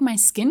 hashtag my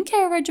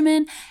skincare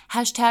regimen,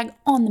 hashtag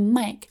on the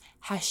mic,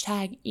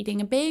 hashtag eating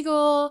a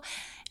bagel.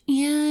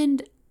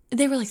 And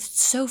they were like,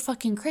 so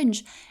fucking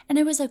cringe. And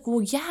I was like,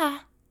 well, yeah,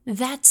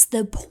 that's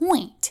the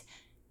point.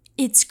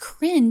 It's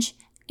cringe,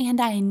 and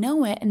I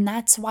know it, and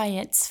that's why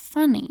it's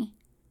funny.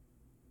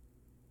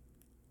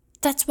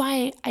 That's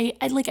why I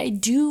feel like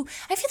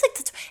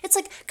it's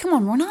like, come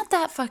on, we're not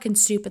that fucking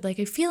stupid. Like,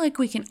 I feel like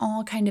we can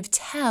all kind of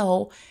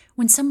tell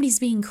when somebody's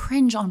being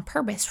cringe on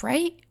purpose,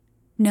 right?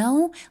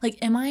 No? Like,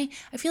 I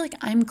feel like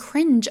I'm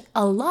cringe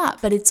a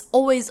lot, but it's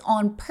always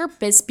on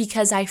purpose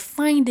because I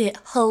find it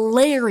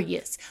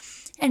hilarious.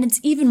 And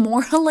it's even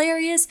more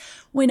hilarious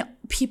when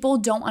people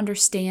don't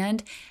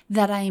understand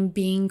that I am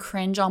being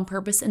cringe on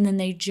purpose, and then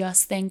they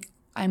just think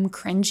I'm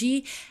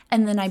cringy,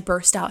 and then I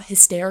burst out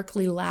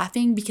hysterically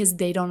laughing because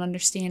they don't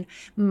understand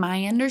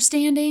my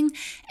understanding.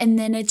 And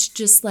then it's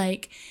just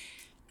like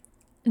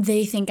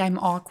they think I'm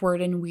awkward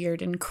and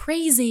weird and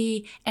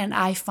crazy, and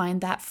I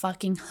find that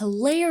fucking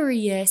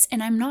hilarious.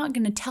 And I'm not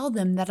going to tell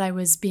them that I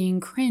was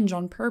being cringe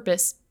on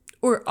purpose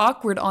or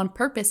awkward on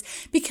purpose,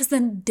 because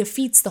then it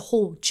defeats the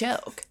whole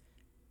joke.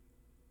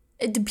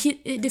 It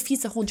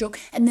defeats the whole joke,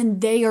 and then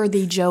they are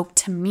the joke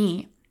to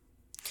me.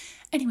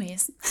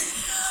 Anyways,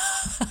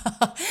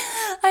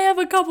 I have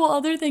a couple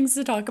other things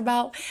to talk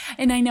about.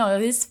 And I know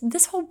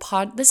this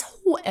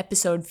whole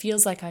episode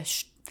feels like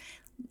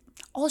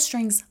all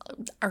strings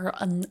are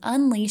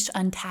unleashed,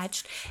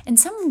 unattached. And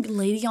some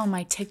lady on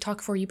my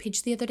TikTok For You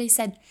page the other day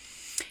said,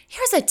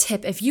 here's a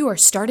tip. If you are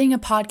starting a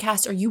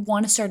podcast or you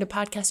want to start a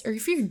podcast, or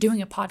if you're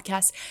doing a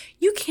podcast,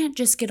 you can't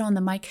just get on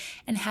the mic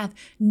and have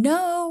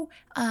no,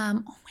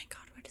 oh my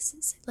God, what does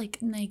it say? Like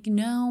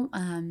no,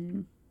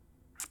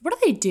 what do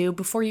they do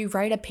before you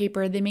write a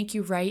paper? They make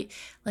you write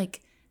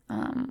like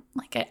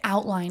an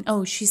outline.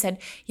 Oh, she said,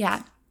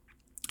 yeah.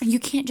 You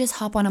can't just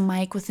hop on a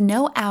mic with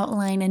no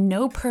outline and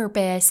no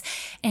purpose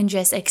and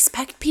just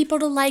expect people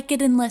to like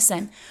it and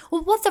listen.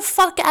 Well, what the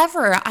fuck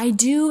ever. I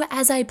do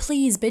as I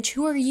please, bitch.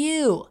 Who are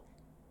you?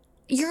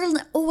 You're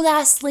an old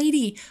ass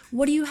lady.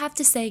 What do you have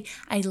to say?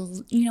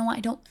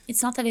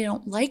 It's not that I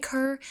don't like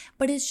her,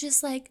 but it's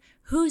just like,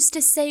 who's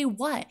to say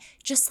what?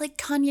 Just like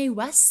Kanye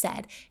West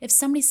said, if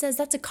somebody says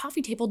that's a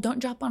coffee table, don't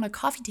jump on a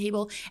coffee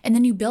table, and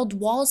then you build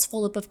walls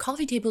full up of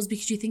coffee tables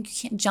because you think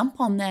you can't jump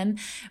on them,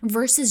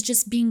 versus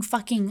just being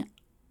fucking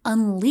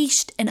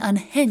unleashed and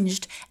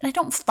unhinged. And I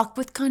don't fuck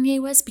with Kanye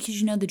West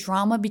because the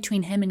drama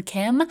between him and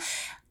Kim.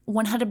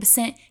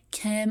 100%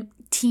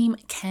 Team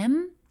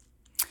Kim.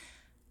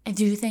 I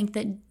do think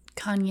that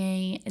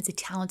Kanye is a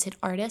talented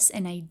artist,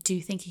 and I do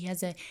think he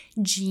has a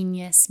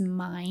genius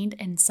mind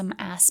in some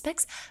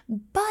aspects.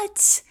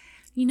 But,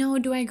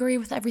 do I agree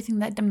with everything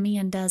that the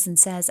man does and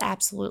says?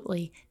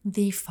 Absolutely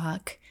the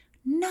fuck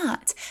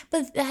not.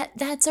 But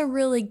that's a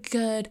really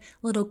good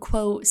little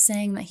quote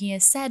saying that he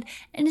has said,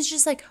 and it's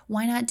just like,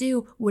 why not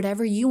do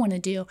whatever you want to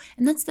do?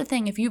 And that's the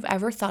thing. If you've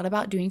ever thought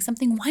about doing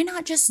something, why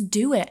not just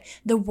do it?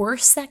 The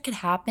worst that could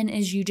happen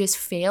is you just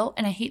fail.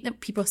 And I hate that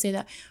people say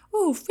that,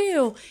 oh,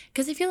 fail,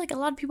 because I feel like a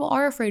lot of people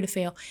are afraid to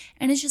fail.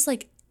 And it's just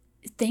like,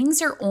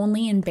 things are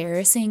only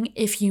embarrassing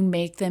if you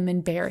make them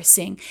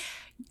embarrassing.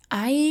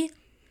 I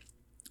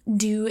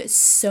do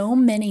so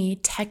many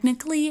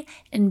technically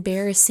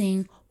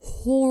embarrassing,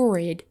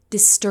 horrid,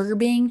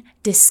 disturbing,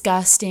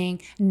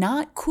 disgusting,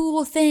 not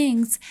cool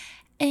things.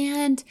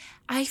 And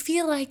I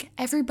feel like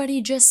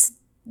everybody just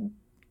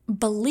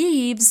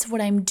believes what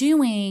I'm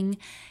doing.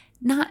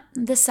 Not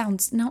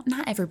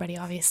everybody,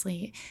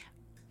 obviously.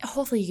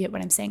 Hopefully you get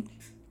what I'm saying.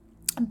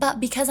 But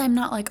because I'm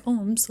not like, oh,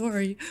 I'm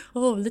sorry.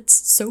 Oh, that's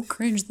so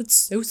cringe. That's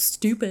so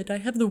stupid. I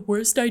have the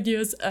worst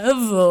ideas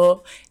ever.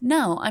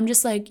 No, I'm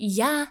just like,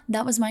 yeah,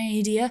 that was my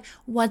idea.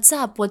 What's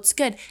up? What's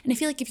good? And I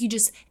feel like if you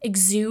just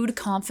exude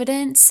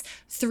confidence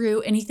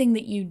through anything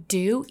that you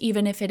do,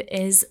 even if it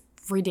is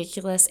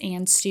ridiculous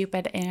and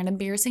stupid and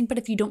embarrassing, but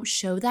if you don't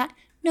show that,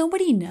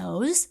 nobody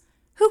knows.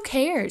 Who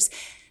cares?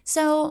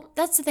 So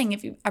that's the thing.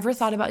 If you've ever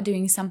thought about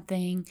doing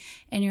something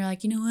and you're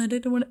like, you know what, I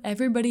don't want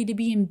everybody to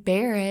be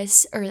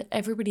embarrassed or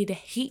everybody to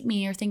hate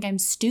me or think I'm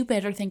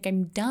stupid or think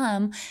I'm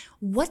dumb,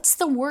 what's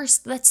the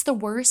worst? That's the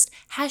worst.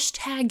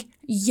 Hashtag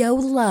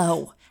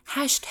YOLO.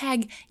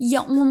 Hashtag you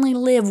only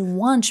live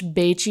once,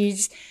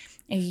 bitches.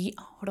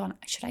 Hold on.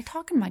 Should I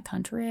talk in my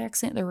country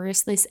accent the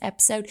rest of this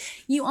episode?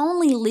 You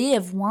only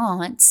live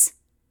once.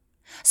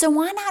 So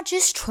why not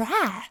just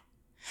try?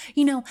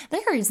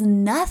 There is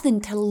nothing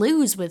to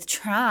lose with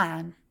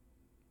trying.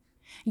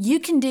 You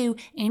can do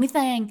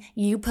anything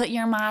you put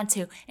your mind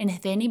to. And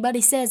if anybody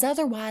says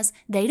otherwise,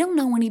 they don't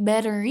know any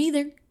better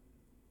either.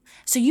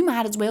 So you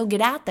might as well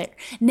get out there.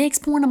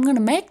 Next point I'm going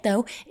to make,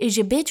 though, is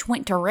your bitch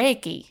went to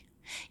Reiki.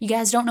 You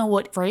guys don't know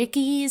what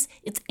Reiki is?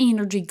 It's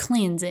energy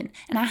cleansing.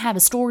 And I have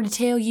a story to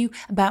tell you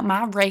about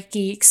my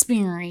Reiki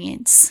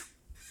experience.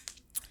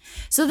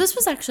 So this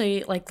was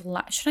actually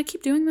should I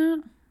keep doing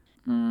that?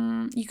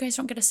 You guys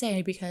don't get to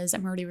say because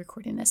I'm already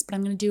recording this, but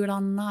I'm going to do it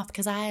on and off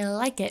because I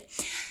like it.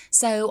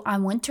 So I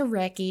went to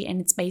Reiki, and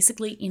it's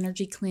basically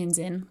energy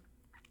cleansing.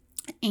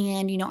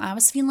 And, I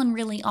was feeling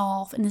really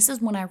off, and this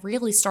is when I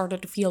really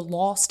started to feel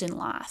lost in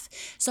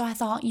life. So I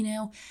thought,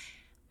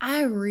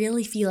 I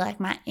really feel like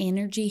my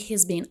energy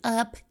has been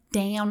up,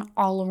 down,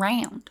 all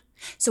around.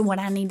 So what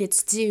I needed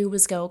to do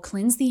was go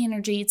cleanse the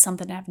energy. It's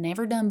something I've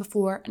never done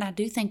before, and I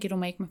do think it'll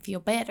make me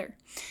feel better.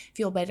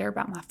 Feel better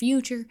about my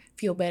future,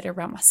 feel better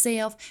about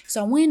myself.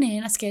 So I went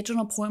in, I scheduled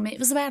an appointment. It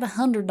was about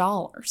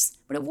 $100,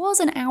 but it was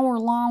an hour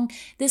long.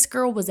 This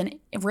girl was a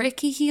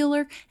Reiki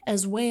healer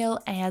as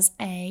well as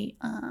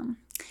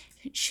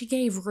she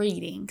gave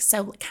readings.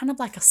 So kind of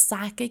like a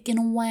psychic in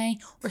a way,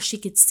 where she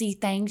could see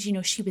things,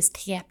 she was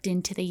tapped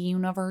into the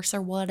universe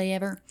or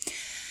whatever.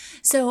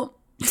 So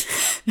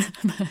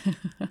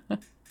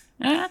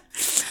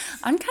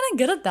I'm kind of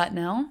good at that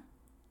now.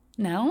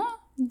 No?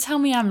 Tell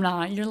me I'm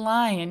not. You're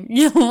lying.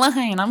 You're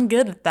lying. I'm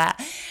good at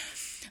that.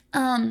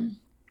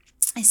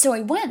 So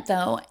I went,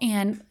 though,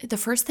 and the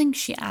first thing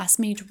she asked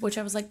me, which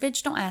I was like,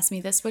 bitch, don't ask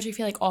me this, which I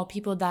feel like all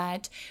people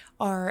that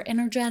are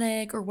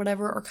energetic or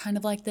whatever are kind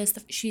of like this.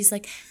 She's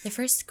like, the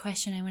first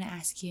question I want to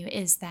ask you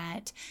is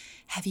that,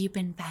 have you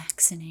been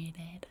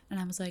vaccinated? And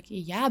I was like,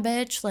 yeah,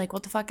 bitch. Like,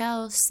 what the fuck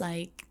else?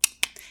 Like,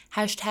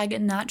 hashtag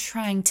not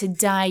trying to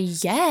die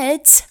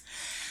yet.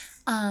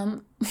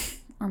 Or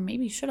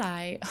maybe should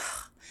I?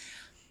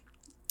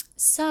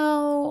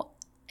 So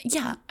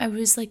yeah, I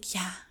was like,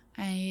 yeah,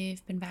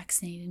 I've been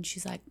vaccinated. And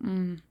she's like,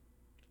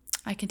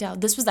 I can tell.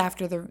 This was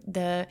after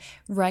the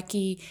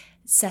Reiki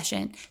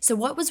session. So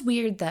what was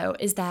weird though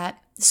is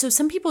that, so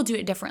some people do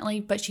it differently,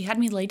 but she had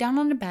me lay down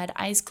on a bed,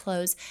 eyes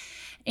closed,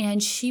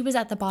 and she was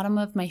at the bottom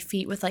of my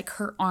feet with like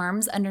her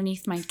arms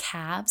underneath my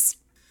calves.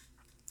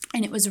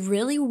 And it was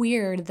really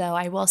weird though,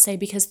 I will say,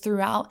 because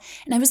throughout,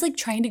 and I was like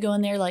trying to go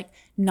in there like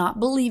not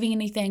believing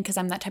anything because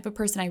I'm that type of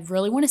person. I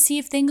really want to see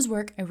if things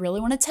work. I really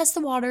want to test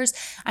the waters.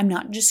 I'm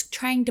not just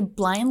trying to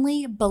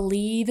blindly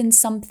believe in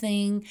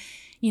something.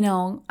 You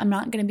know, I'm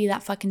not going to be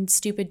that fucking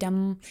stupid,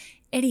 dumb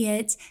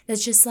idiot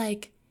that's just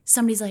like,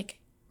 somebody's like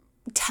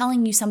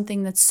telling you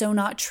something that's so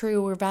not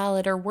true or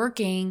valid or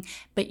working,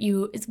 but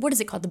what is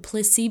it called? The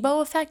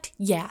placebo effect?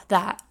 Yeah,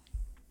 that.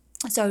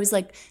 So I was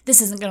like,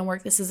 this isn't going to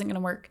work. This isn't going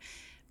to work.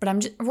 But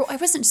I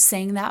wasn't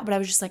saying that, but I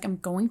was just like, I'm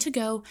going to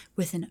go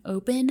with an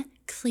open,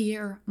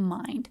 clear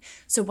mind.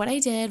 So what I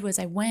did was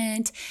I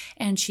went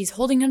and she's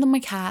holding onto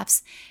my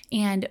calves.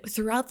 And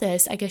throughout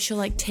this, I guess she'll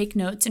like take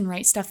notes and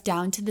write stuff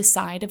down to the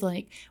side of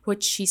like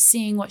what she's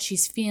seeing, what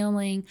she's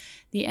feeling,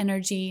 the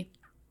energy.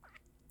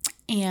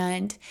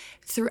 And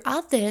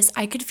throughout this,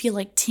 I could feel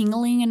like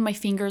tingling in my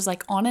fingers,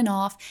 like on and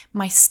off.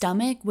 My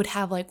stomach would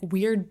have like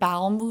weird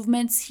bowel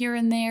movements here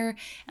and there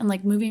and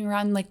like moving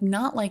around, like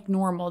not like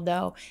normal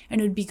though. And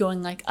it would be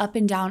going like up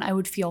and down. I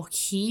would feel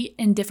heat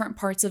in different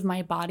parts of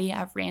my body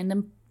at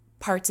random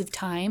parts of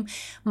time.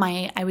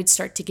 I would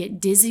start to get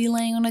dizzy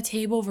laying on a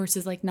table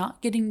versus like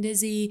not getting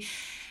dizzy.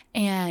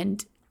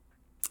 And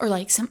or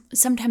like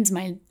sometimes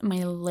my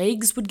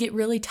legs would get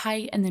really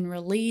tight and then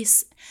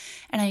release.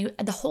 And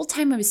the whole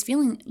time I was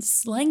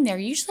laying there,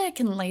 usually I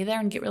can lay there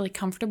and get really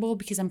comfortable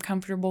because I'm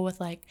comfortable with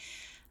like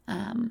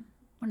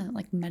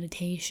like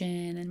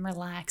meditation and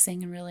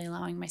relaxing and really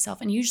allowing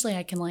myself. And usually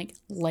I can like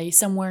lay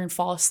somewhere and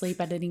fall asleep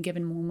at any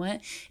given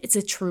moment. It's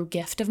a true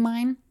gift of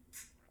mine.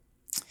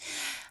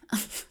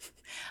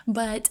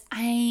 But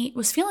I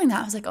was feeling that.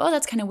 I was like, oh,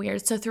 that's kind of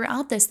weird. So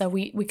throughout this, though,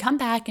 we come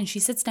back and she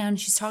sits down and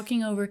she's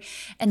talking over.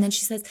 And then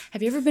she says,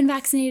 have you ever been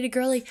vaccinated,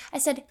 girly? I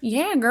said,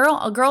 yeah, girl.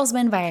 A girl's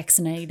been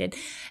vaccinated.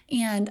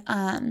 And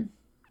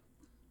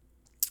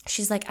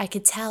she's like, I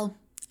could tell.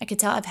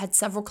 I've had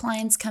several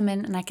clients come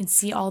in and I can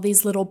see all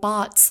these little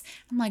bots.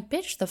 I'm like,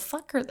 bitch, the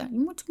fuck are that?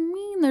 What do you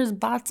mean there's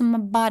bots in my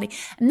body?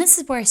 And this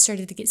is where I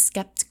started to get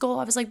skeptical.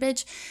 I was like,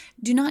 bitch,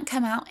 do not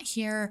come out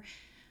here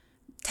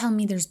telling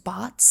me there's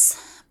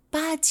bots.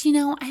 But,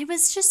 I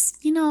was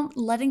just,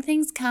 letting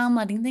things come,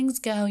 letting things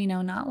go,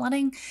 not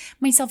letting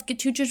myself get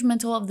too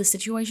judgmental of the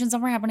situations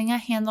that were happening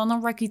at hand on the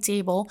Reiki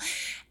table.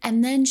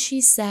 And then she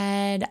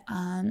said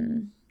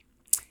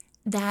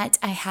that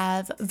I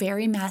have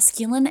very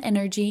masculine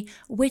energy,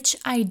 which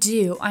I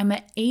do. I'm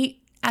an 8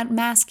 at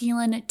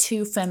masculine,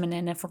 2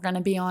 feminine, if we're going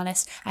to be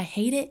honest. I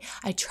hate it.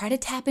 I try to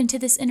tap into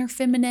this inner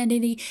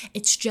femininity.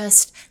 It's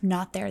just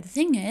not there. The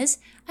thing is,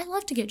 I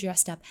love to get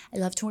dressed up. I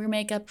love to wear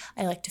makeup.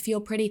 I like to feel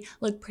pretty,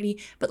 look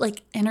pretty. But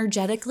like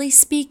energetically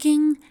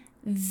speaking,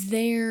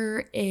 it's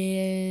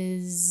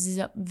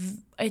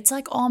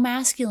like all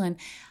masculine.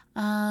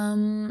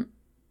 I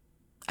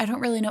don't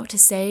really know what to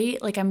say.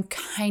 Like I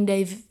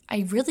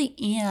really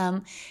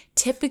am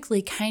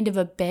typically kind of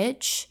a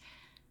bitch.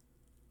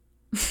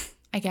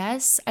 I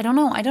guess. I don't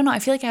know. I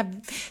feel like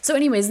so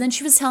anyways, then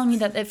she was telling me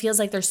that it feels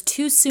like there's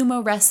 2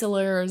 sumo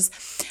wrestlers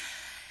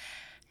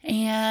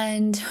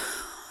and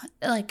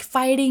like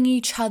fighting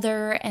each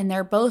other, and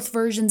they're both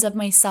versions of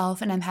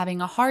myself, and I'm having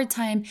a hard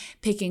time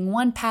picking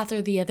one path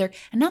or the other.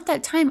 And at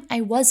that time,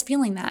 I was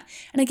feeling that.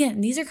 And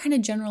again, these are kind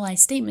of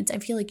generalized statements. I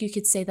feel like you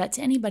could say that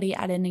to anybody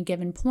at any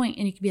given point,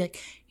 and you could be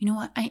like, you know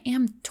what? I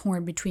am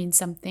torn between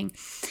something.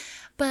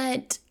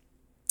 But,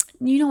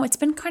 it's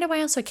been quite a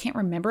while, so I can't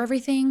remember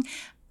everything.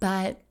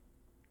 But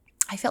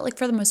I felt like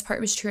for the most part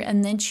it was true.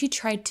 And then she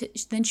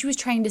was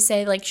trying to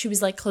say, like, she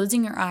was like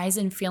closing her eyes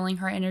and feeling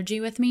her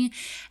energy with me.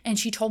 And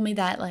she told me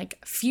that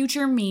like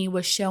future me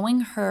was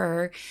showing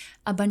her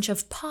a bunch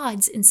of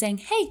pods and saying,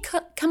 hey,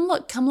 come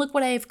look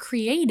what I have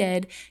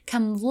created.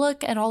 Come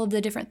look at all of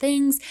the different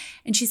things.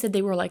 And she said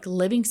they were like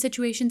living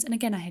situations. And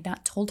again, I had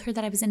not told her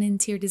that I was an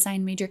interior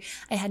design major.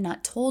 I had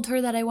not told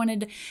her that I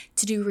wanted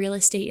to do real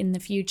estate in the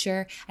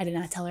future. I did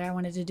not tell her I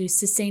wanted to do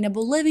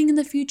sustainable living in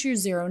the future,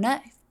 zero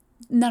net.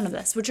 None of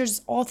this, which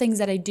is all things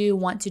that I do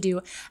want to do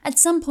at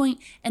some point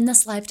in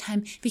this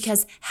lifetime,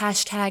 because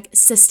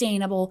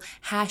 #sustainable,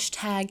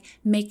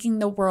 #making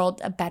the world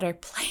a better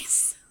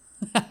place.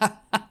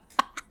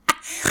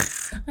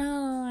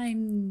 Oh,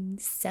 I'm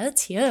so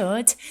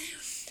cute.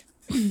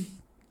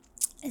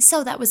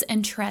 So that was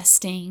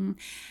interesting.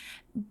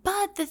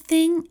 But the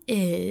thing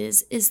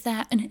is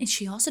that, and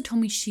she also told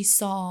me she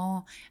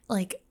saw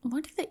like,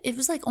 it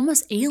was like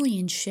almost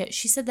alien shit.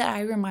 She said that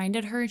I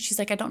reminded her, she's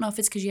like, I don't know if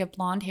it's because you have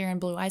blonde hair and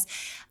blue eyes.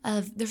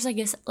 There's, I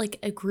guess, like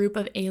a group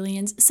of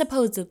aliens,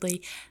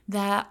 supposedly,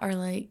 that are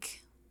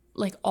like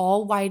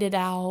all whited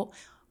out,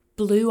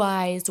 blue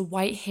eyes,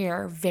 white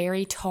hair,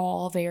 very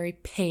tall, very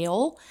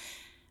pale,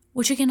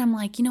 Which again, I'm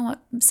like, you know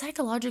what?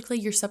 Psychologically,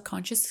 your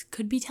subconscious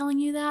could be telling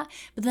you that.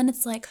 But then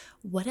it's like,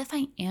 what if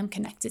I am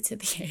connected to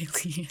the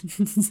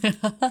aliens?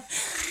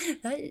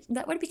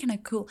 that would be kind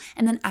of cool.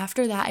 And then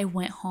after that, I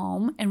went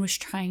home and was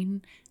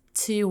trying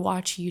to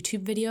watch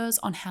YouTube videos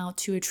on how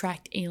to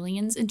attract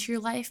aliens into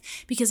your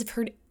life, because I've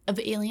heard of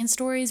alien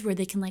stories where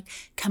they can like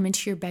come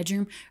into your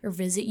bedroom or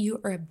visit you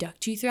or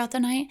abduct you throughout the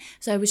night.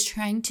 So I was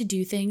trying to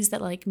do things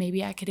that like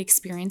maybe I could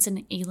experience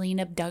an alien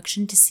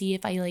abduction to see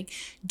if I like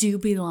do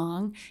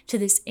belong to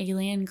this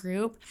alien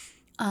group.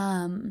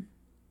 That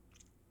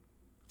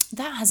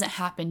hasn't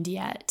happened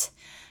yet.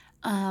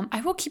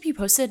 I will keep you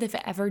posted if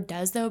it ever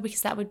does though,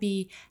 because that would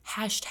be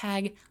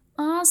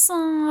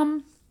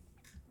 #awesome.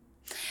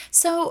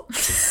 So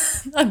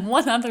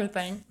one other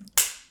thing.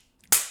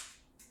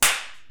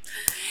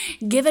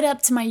 Give it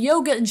up to my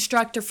yoga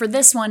instructor for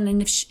this one.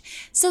 And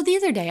so the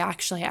other day,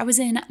 actually, I was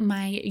in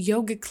my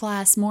yoga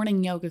class,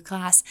 morning yoga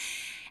class,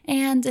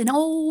 and kind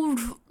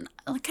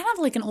of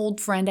like an old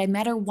friend. I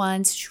met her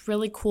once. She's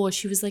really cool.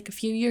 She was like a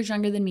few years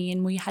younger than me,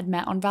 and we had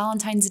met on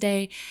Valentine's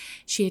Day.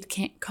 She had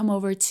come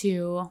over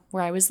to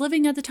where I was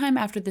living at the time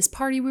after this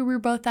party we were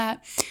both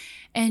at.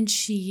 And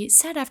she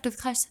said after the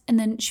class, and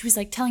then she was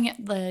like telling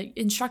it, the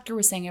instructor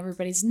was saying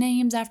everybody's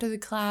names after the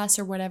class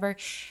or whatever.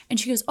 And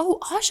she goes, "Oh,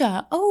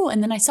 Aja." Oh,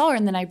 and then I saw her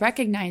and then I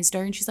recognized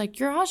her and she's like,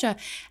 "You're Aja."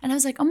 And I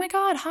was like, "Oh my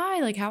God, hi,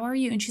 like, how are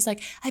you?" And she's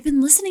like, "I've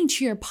been listening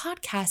to your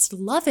podcast,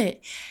 love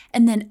it."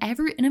 And then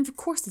and of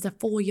course it's a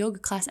full yoga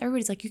class.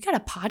 Everybody's like, "You got a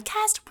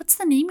podcast? What's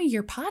the name of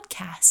your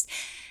podcast?"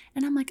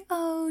 And I'm like,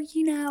 "Oh,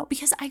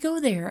 because I go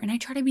there and I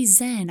try to be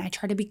zen. I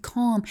try to be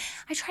calm.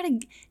 I try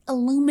to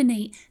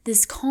illuminate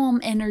this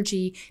calm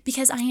energy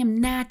because I am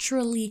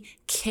naturally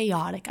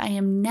chaotic. I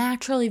am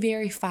naturally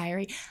very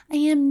fiery. I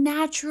am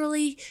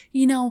naturally,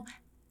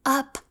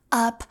 up,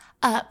 up,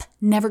 up,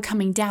 never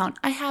coming down.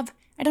 I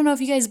don't know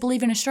if you guys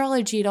believe in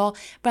astrology at all,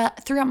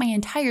 but throughout my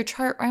entire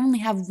chart, I only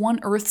have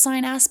 1 earth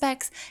sign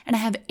aspects and I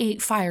have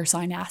 8 fire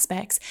sign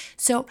aspects.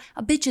 So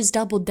a bitch is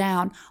doubled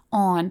down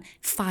on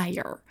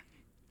fire.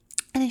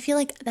 And I feel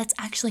like that's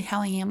actually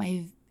how I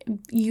am.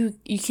 You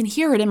can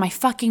hear it in my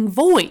fucking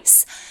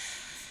voice.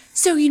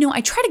 So,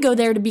 I try to go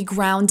there to be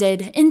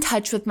grounded, in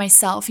touch with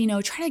myself,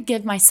 try to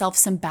give myself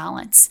some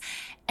balance.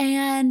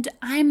 And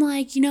I'm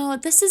like,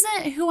 this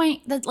isn't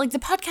the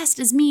podcast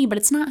is me, but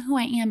it's not who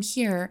I am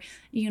here.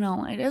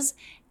 It is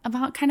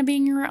about kind of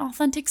being your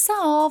authentic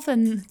self,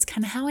 and it's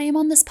kind of how I am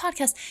on this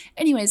podcast.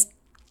 Anyways,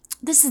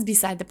 this is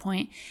beside the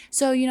point.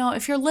 So,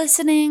 if you're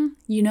listening,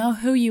 you know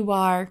who you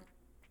are.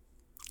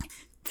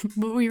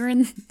 But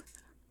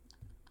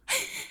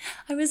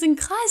I was in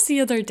class the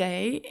other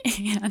day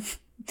and,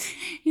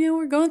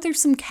 we're going through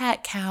some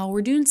cat-cow,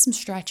 we're doing some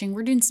stretching,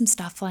 we're doing some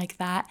stuff like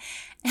that.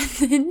 And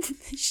then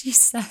she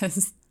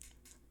says,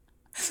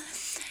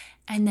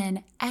 "And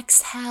then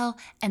exhale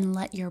and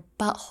let your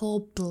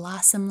butthole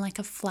blossom like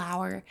a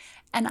flower."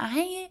 And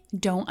I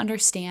don't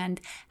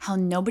understand how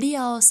nobody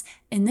else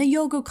in the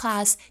yoga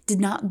class did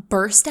not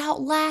burst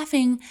out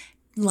laughing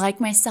like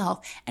myself.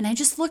 And I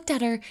just looked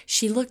at her,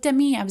 she looked at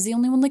me, I was the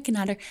only one looking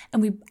at her,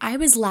 and I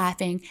was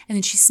laughing, and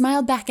then she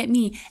smiled back at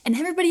me, and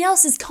everybody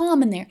else is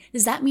calm in there.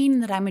 Does that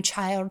mean that I'm a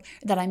child,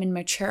 that I'm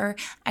immature?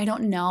 I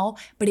don't know,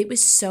 but it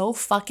was so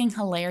fucking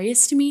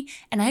hilarious to me,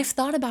 and I've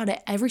thought about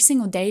it every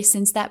single day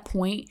since that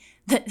point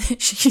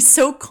that she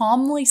so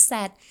calmly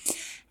said,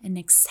 "And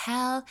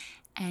exhale,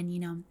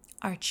 and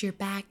arch your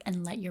back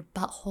and let your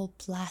butthole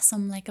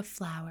blossom like a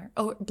flower."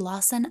 Or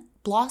blossom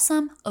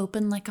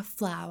open like a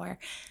flower.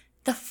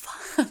 The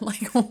fuck?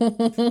 Like,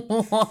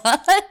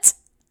 what?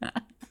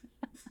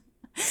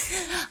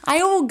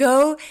 I will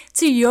go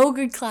to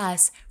yoga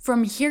class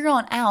from here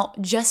on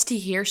out just to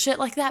hear shit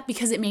like that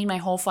because it made my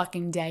whole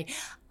fucking day.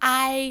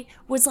 I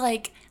was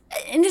like,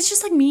 and it's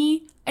just like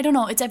me. I don't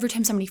know. It's every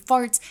time somebody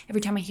farts,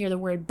 every time I hear the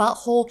word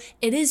butthole,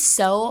 it is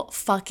so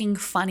fucking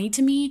funny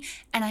to me.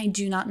 And I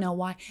do not know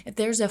why. If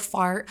there's a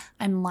fart,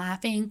 I'm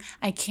laughing.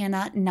 I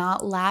cannot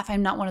not laugh.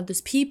 I'm not one of those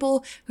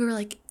people who are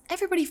like,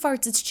 everybody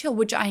farts, it's chill,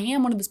 which I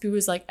am one of those people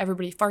who's like,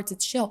 everybody farts,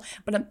 it's chill.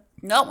 But I'm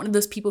not one of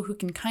those people who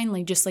can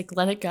kindly just like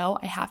let it go.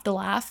 I have to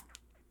laugh.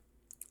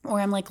 Or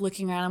I'm like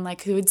looking around, I'm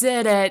like, who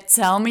did it?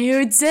 Tell me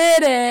who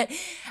did it.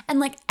 And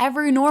like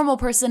every normal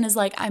person is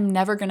like, I'm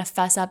never going to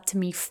fess up to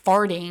me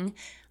farting.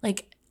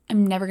 Like,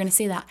 I'm never going to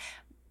say that.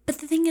 But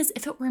the thing is,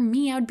 if it were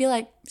me, I would be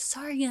like,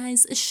 "Sorry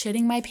guys,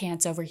 shitting my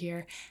pants over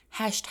here. #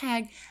 I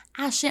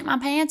shit my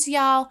pants,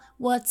 y'all.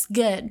 What's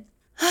good?"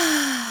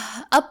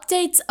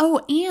 Updates.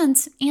 Oh,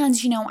 and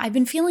I've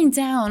been feeling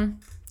down.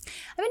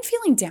 I've been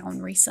feeling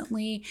down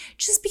recently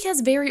just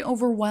because very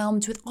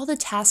overwhelmed with all the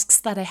tasks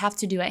that I have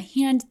to do at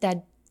hand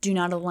that do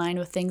not align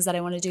with things that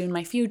I want to do in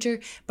my future.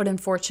 But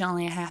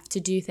unfortunately, I have to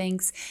do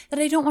things that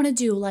I don't want to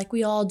do like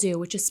we all do,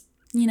 which is,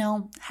 #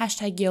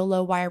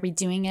 YOLO. Why are we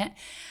doing it?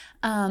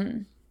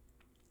 But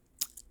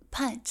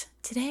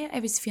today I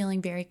was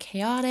feeling very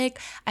chaotic.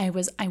 I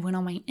went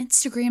on my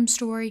Instagram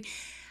story.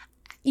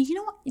 you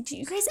know what? Do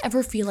you guys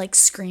ever feel like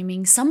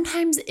screaming?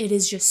 Sometimes it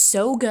is just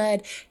so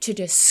good to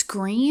just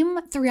scream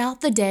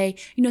throughout the day.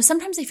 You know,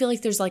 sometimes I feel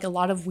like there's like a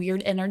lot of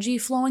weird energy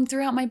flowing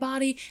throughout my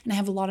body and I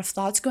have a lot of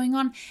thoughts going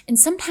on. And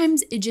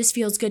sometimes it just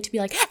feels good to be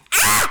like,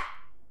 ah!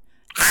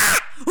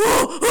 Ah!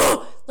 Ooh,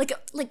 ooh! Like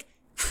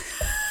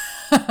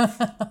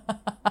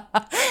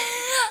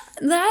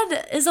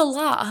that is a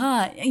lot,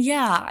 huh?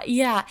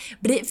 Yeah.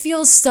 But it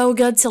feels so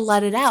good to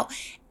let it out.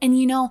 And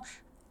you know,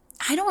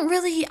 I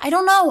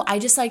don't know. I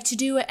just like to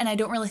do it and I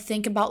don't really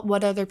think about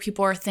what other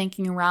people are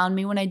thinking around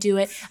me when I do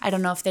it. I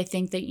don't know if they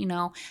think that, you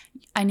know,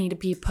 I need to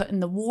be put in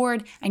the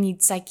ward. I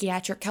need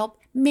psychiatric help.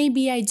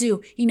 Maybe I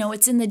do. You know,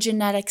 it's in the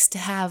genetics to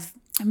have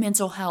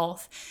mental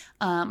health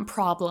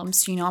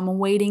problems. You know, I'm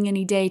awaiting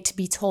any day to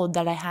be told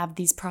that I have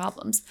these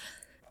problems.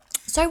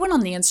 So I went on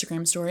the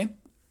Instagram story.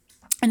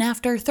 And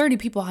after 30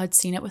 people had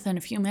seen it within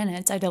a few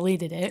minutes, I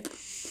deleted it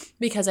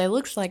because I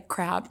looked like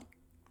crap.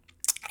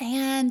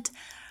 And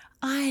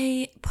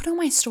I put on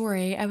my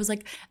story, I was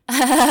like, and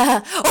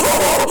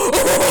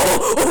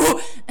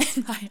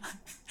I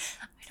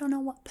don't know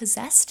what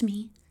possessed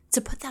me to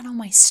put that on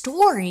my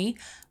story.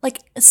 Like,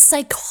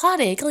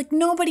 psychotic. Like,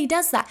 nobody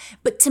does that.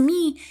 But to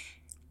me,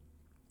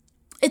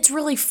 it's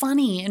really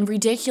funny and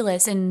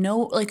ridiculous and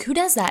like, who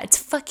does that? It's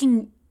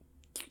fucking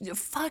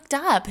fucked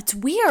up. It's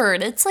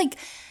weird. It's like,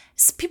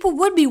 people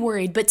would be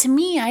worried, but to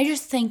me, I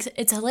just think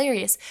it's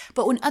hilarious.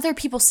 But when other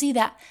people see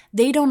that,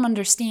 they don't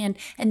understand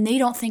and they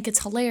don't think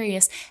it's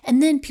hilarious.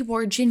 And then people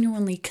are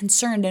genuinely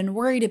concerned and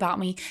worried about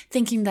me,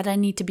 thinking that I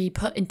need to be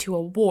put into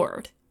a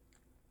ward.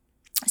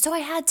 So I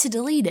had to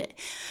delete it.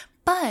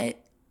 But,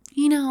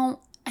 you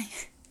know,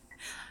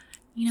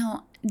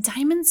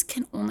 diamonds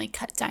can only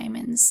cut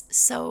diamonds,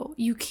 so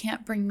you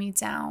can't bring me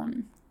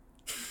down.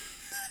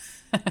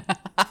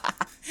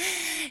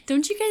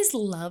 Don't you guys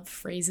love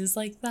phrases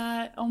like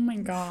that? Oh my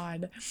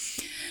God.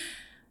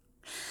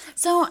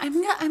 So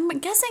I'm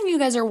guessing you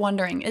guys are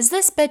wondering, is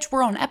this bitch,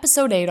 we're on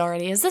episode 8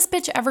 already, is this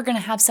bitch ever going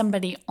to have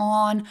somebody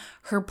on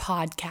her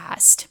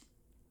podcast?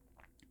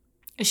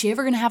 Is she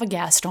ever going to have a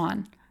guest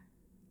on?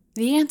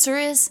 The answer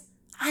is,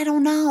 I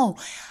don't know.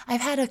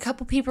 I've had a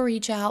couple people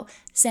reach out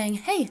saying,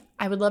 hey,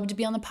 I would love to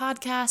be on the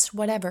podcast,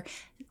 whatever.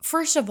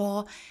 First of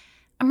all,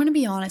 I'm going to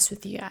be honest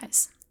with you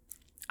guys.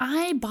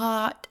 I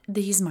bought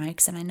these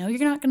mics, and I know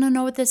you're not going to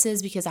know what this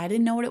is because I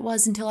didn't know what it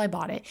was until I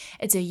bought it.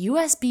 It's a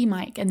USB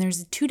mic, and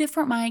there's 2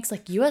 different mics,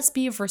 like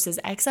USB versus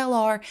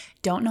XLR.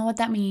 Don't know what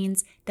that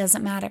means.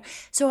 Doesn't matter.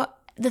 So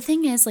the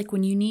thing is, like,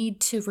 when you need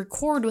to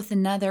record with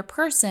another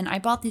person, I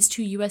bought these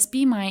 2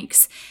 USB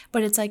mics,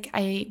 but it's like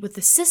with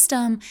the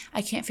system,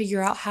 I can't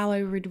figure out how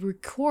I would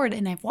record,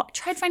 and I've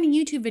tried finding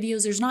YouTube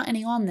videos. There's not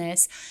any on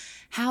this.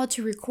 How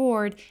to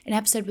record an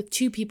episode with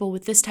 2 people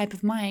with this type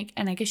of mic,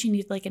 and I guess you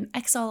need like an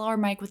XLR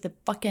mic with the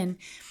fucking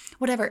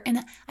whatever,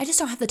 and I just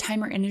don't have the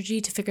time or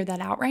energy to figure that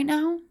out right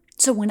now.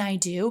 So when I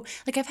do,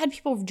 like, I've had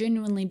people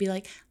genuinely be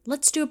like,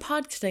 let's do a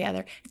podcast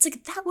together. It's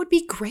like, that would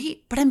be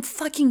great, but I'm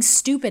fucking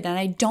stupid and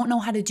I don't know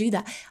how to do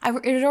that.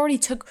 It already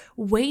took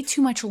way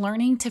too much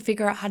learning to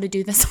figure out how to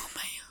do this on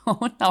my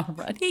own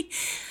already,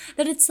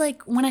 that it's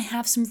like, when I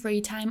have some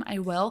free time, I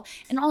will.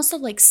 And also,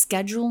 like,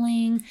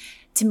 scheduling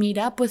to meet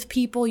up with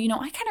people, you know,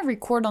 I kind of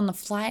record on the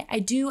fly. I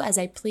do as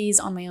I please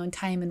on my own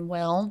time and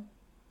will.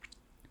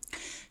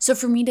 So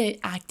for me to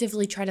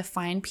actively try to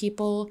find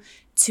people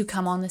to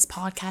come on this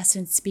podcast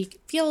and speak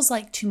feels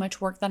like too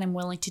much work that I'm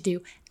willing to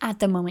do at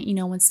the moment. You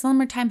know, when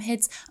summertime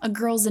hits, a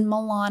girl's in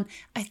Milan,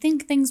 I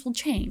think things will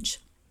change.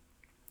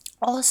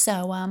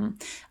 Also,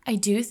 I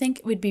do think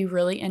it would be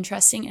really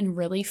interesting and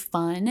really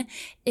fun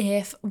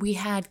if we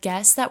had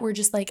guests that were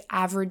just like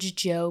average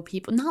Joe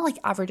people. Not like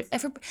average,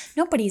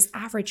 nobody's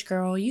average,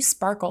 girl, you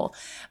sparkle.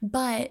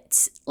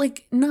 But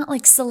like, not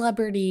like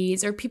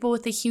celebrities or people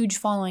with a huge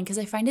following, because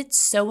I find it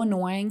so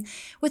annoying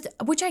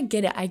which I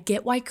get it. I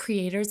get why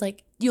creators,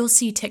 like, you'll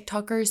see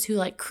TikTokers who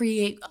like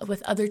create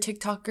with other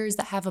TikTokers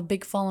that have a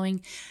big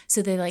following,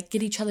 so they like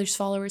get each other's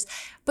followers.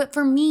 But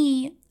for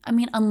me, I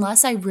mean,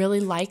 unless I really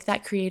like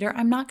that creator,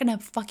 I'm not going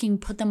to fucking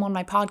put them on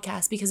my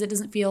podcast because it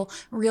doesn't feel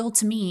real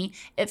to me.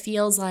 It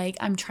feels like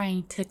I'm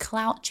trying to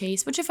clout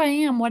chase, which if I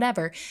am,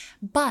 whatever.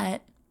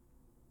 But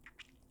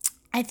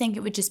I think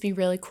it would just be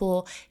really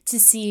cool to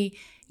see,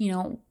 you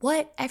know,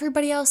 what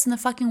everybody else in the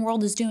fucking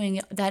world is doing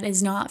that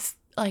is not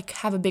like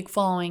have a big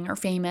following or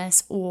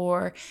famous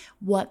or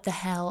what the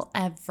hell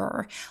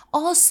ever.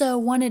 Also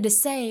wanted to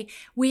say,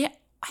 we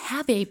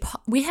have a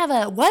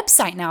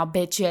website now,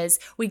 bitches.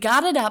 We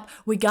got it up.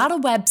 We got a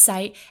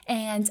website,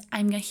 and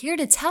I'm here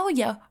to tell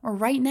you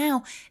right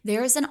now,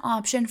 there is an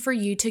option for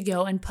you to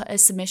go and put a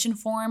submission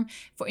form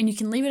and you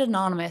can leave it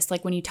anonymous.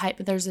 Like when you type,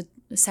 there's a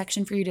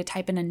section for you to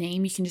type in a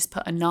name. You can just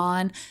put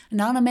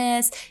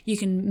anonymous. You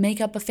can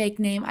make up a fake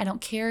name. I don't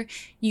care.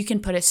 You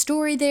can put a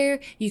story there.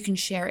 You can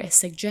share a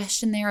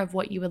suggestion there of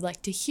what you would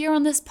like to hear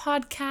on this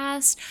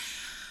podcast.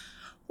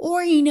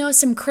 Or, you know,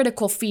 some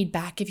critical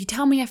feedback. If you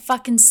tell me I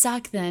fucking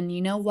suck, then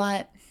you know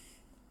what?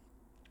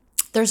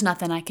 There's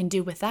nothing I can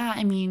do with that.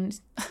 I mean,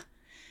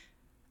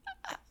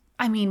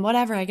 I mean,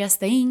 whatever, I guess,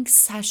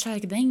 thanks,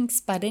 hashtag thanks.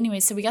 But anyway,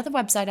 so we got the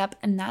website up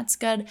and that's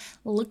good.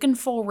 Looking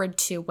forward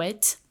to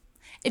it.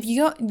 If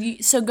you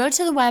go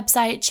to the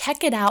website,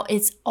 check it out.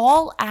 It's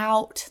all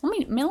out.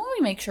 Let me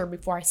make sure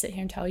before I sit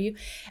here and tell you.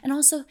 And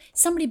also,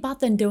 somebody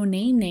bought the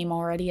domain name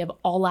already of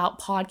All Out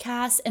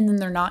Podcast, and then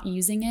they're not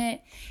using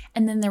it.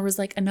 And then there was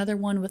like another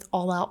one with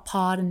All Out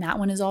Pod, and that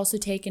one is also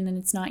taken and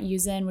it's not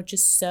using, which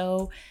is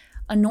so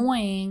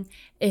annoying.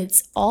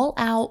 It's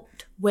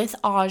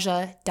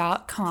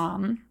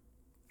alloutwithaja.com.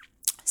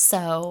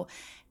 So,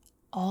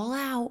 all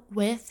out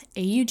with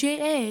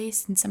AUJA,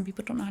 since some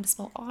people don't know how to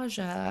spell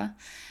Aja.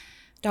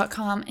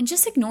 .com, and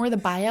just ignore the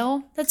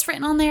bio that's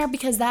written on there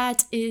because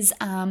that is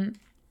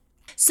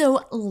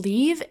so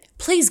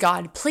please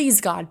God, leave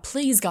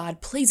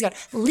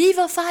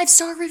a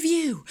 5-star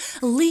review.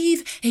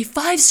 Leave a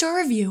 5-star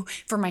review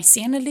for my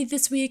sanity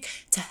this week,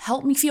 to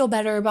help me feel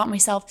better about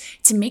myself,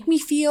 to make me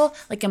feel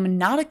like I'm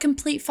not a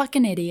complete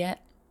fucking idiot.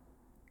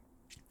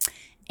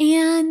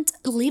 And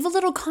leave a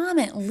little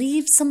comment,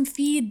 leave some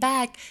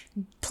feedback.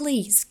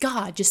 Please,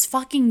 God, just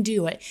fucking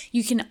do it.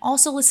 You can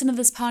also listen to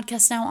this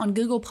podcast now on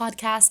Google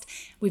Podcast.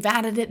 We've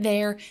added it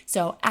there.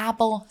 So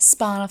Apple,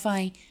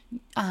 Spotify,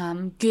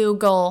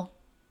 Google.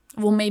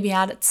 We'll maybe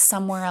add it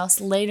somewhere else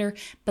later,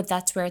 but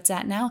that's where it's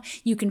at now.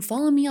 You can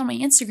follow me on my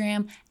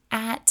Instagram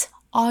at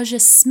Aja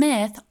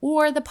Smith,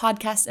 or the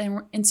podcast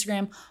and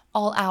Instagram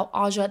All Out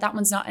Aja. That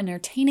one's not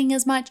entertaining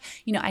as much.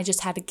 I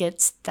just had to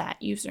get that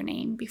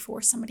username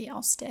before somebody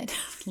else did,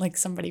 like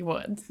somebody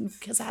would,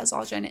 because it has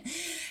Aja in it.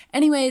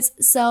 Anyways,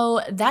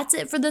 so that's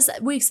it for this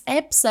week's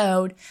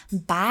episode.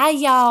 Bye,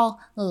 y'all.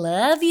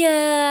 Love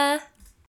ya.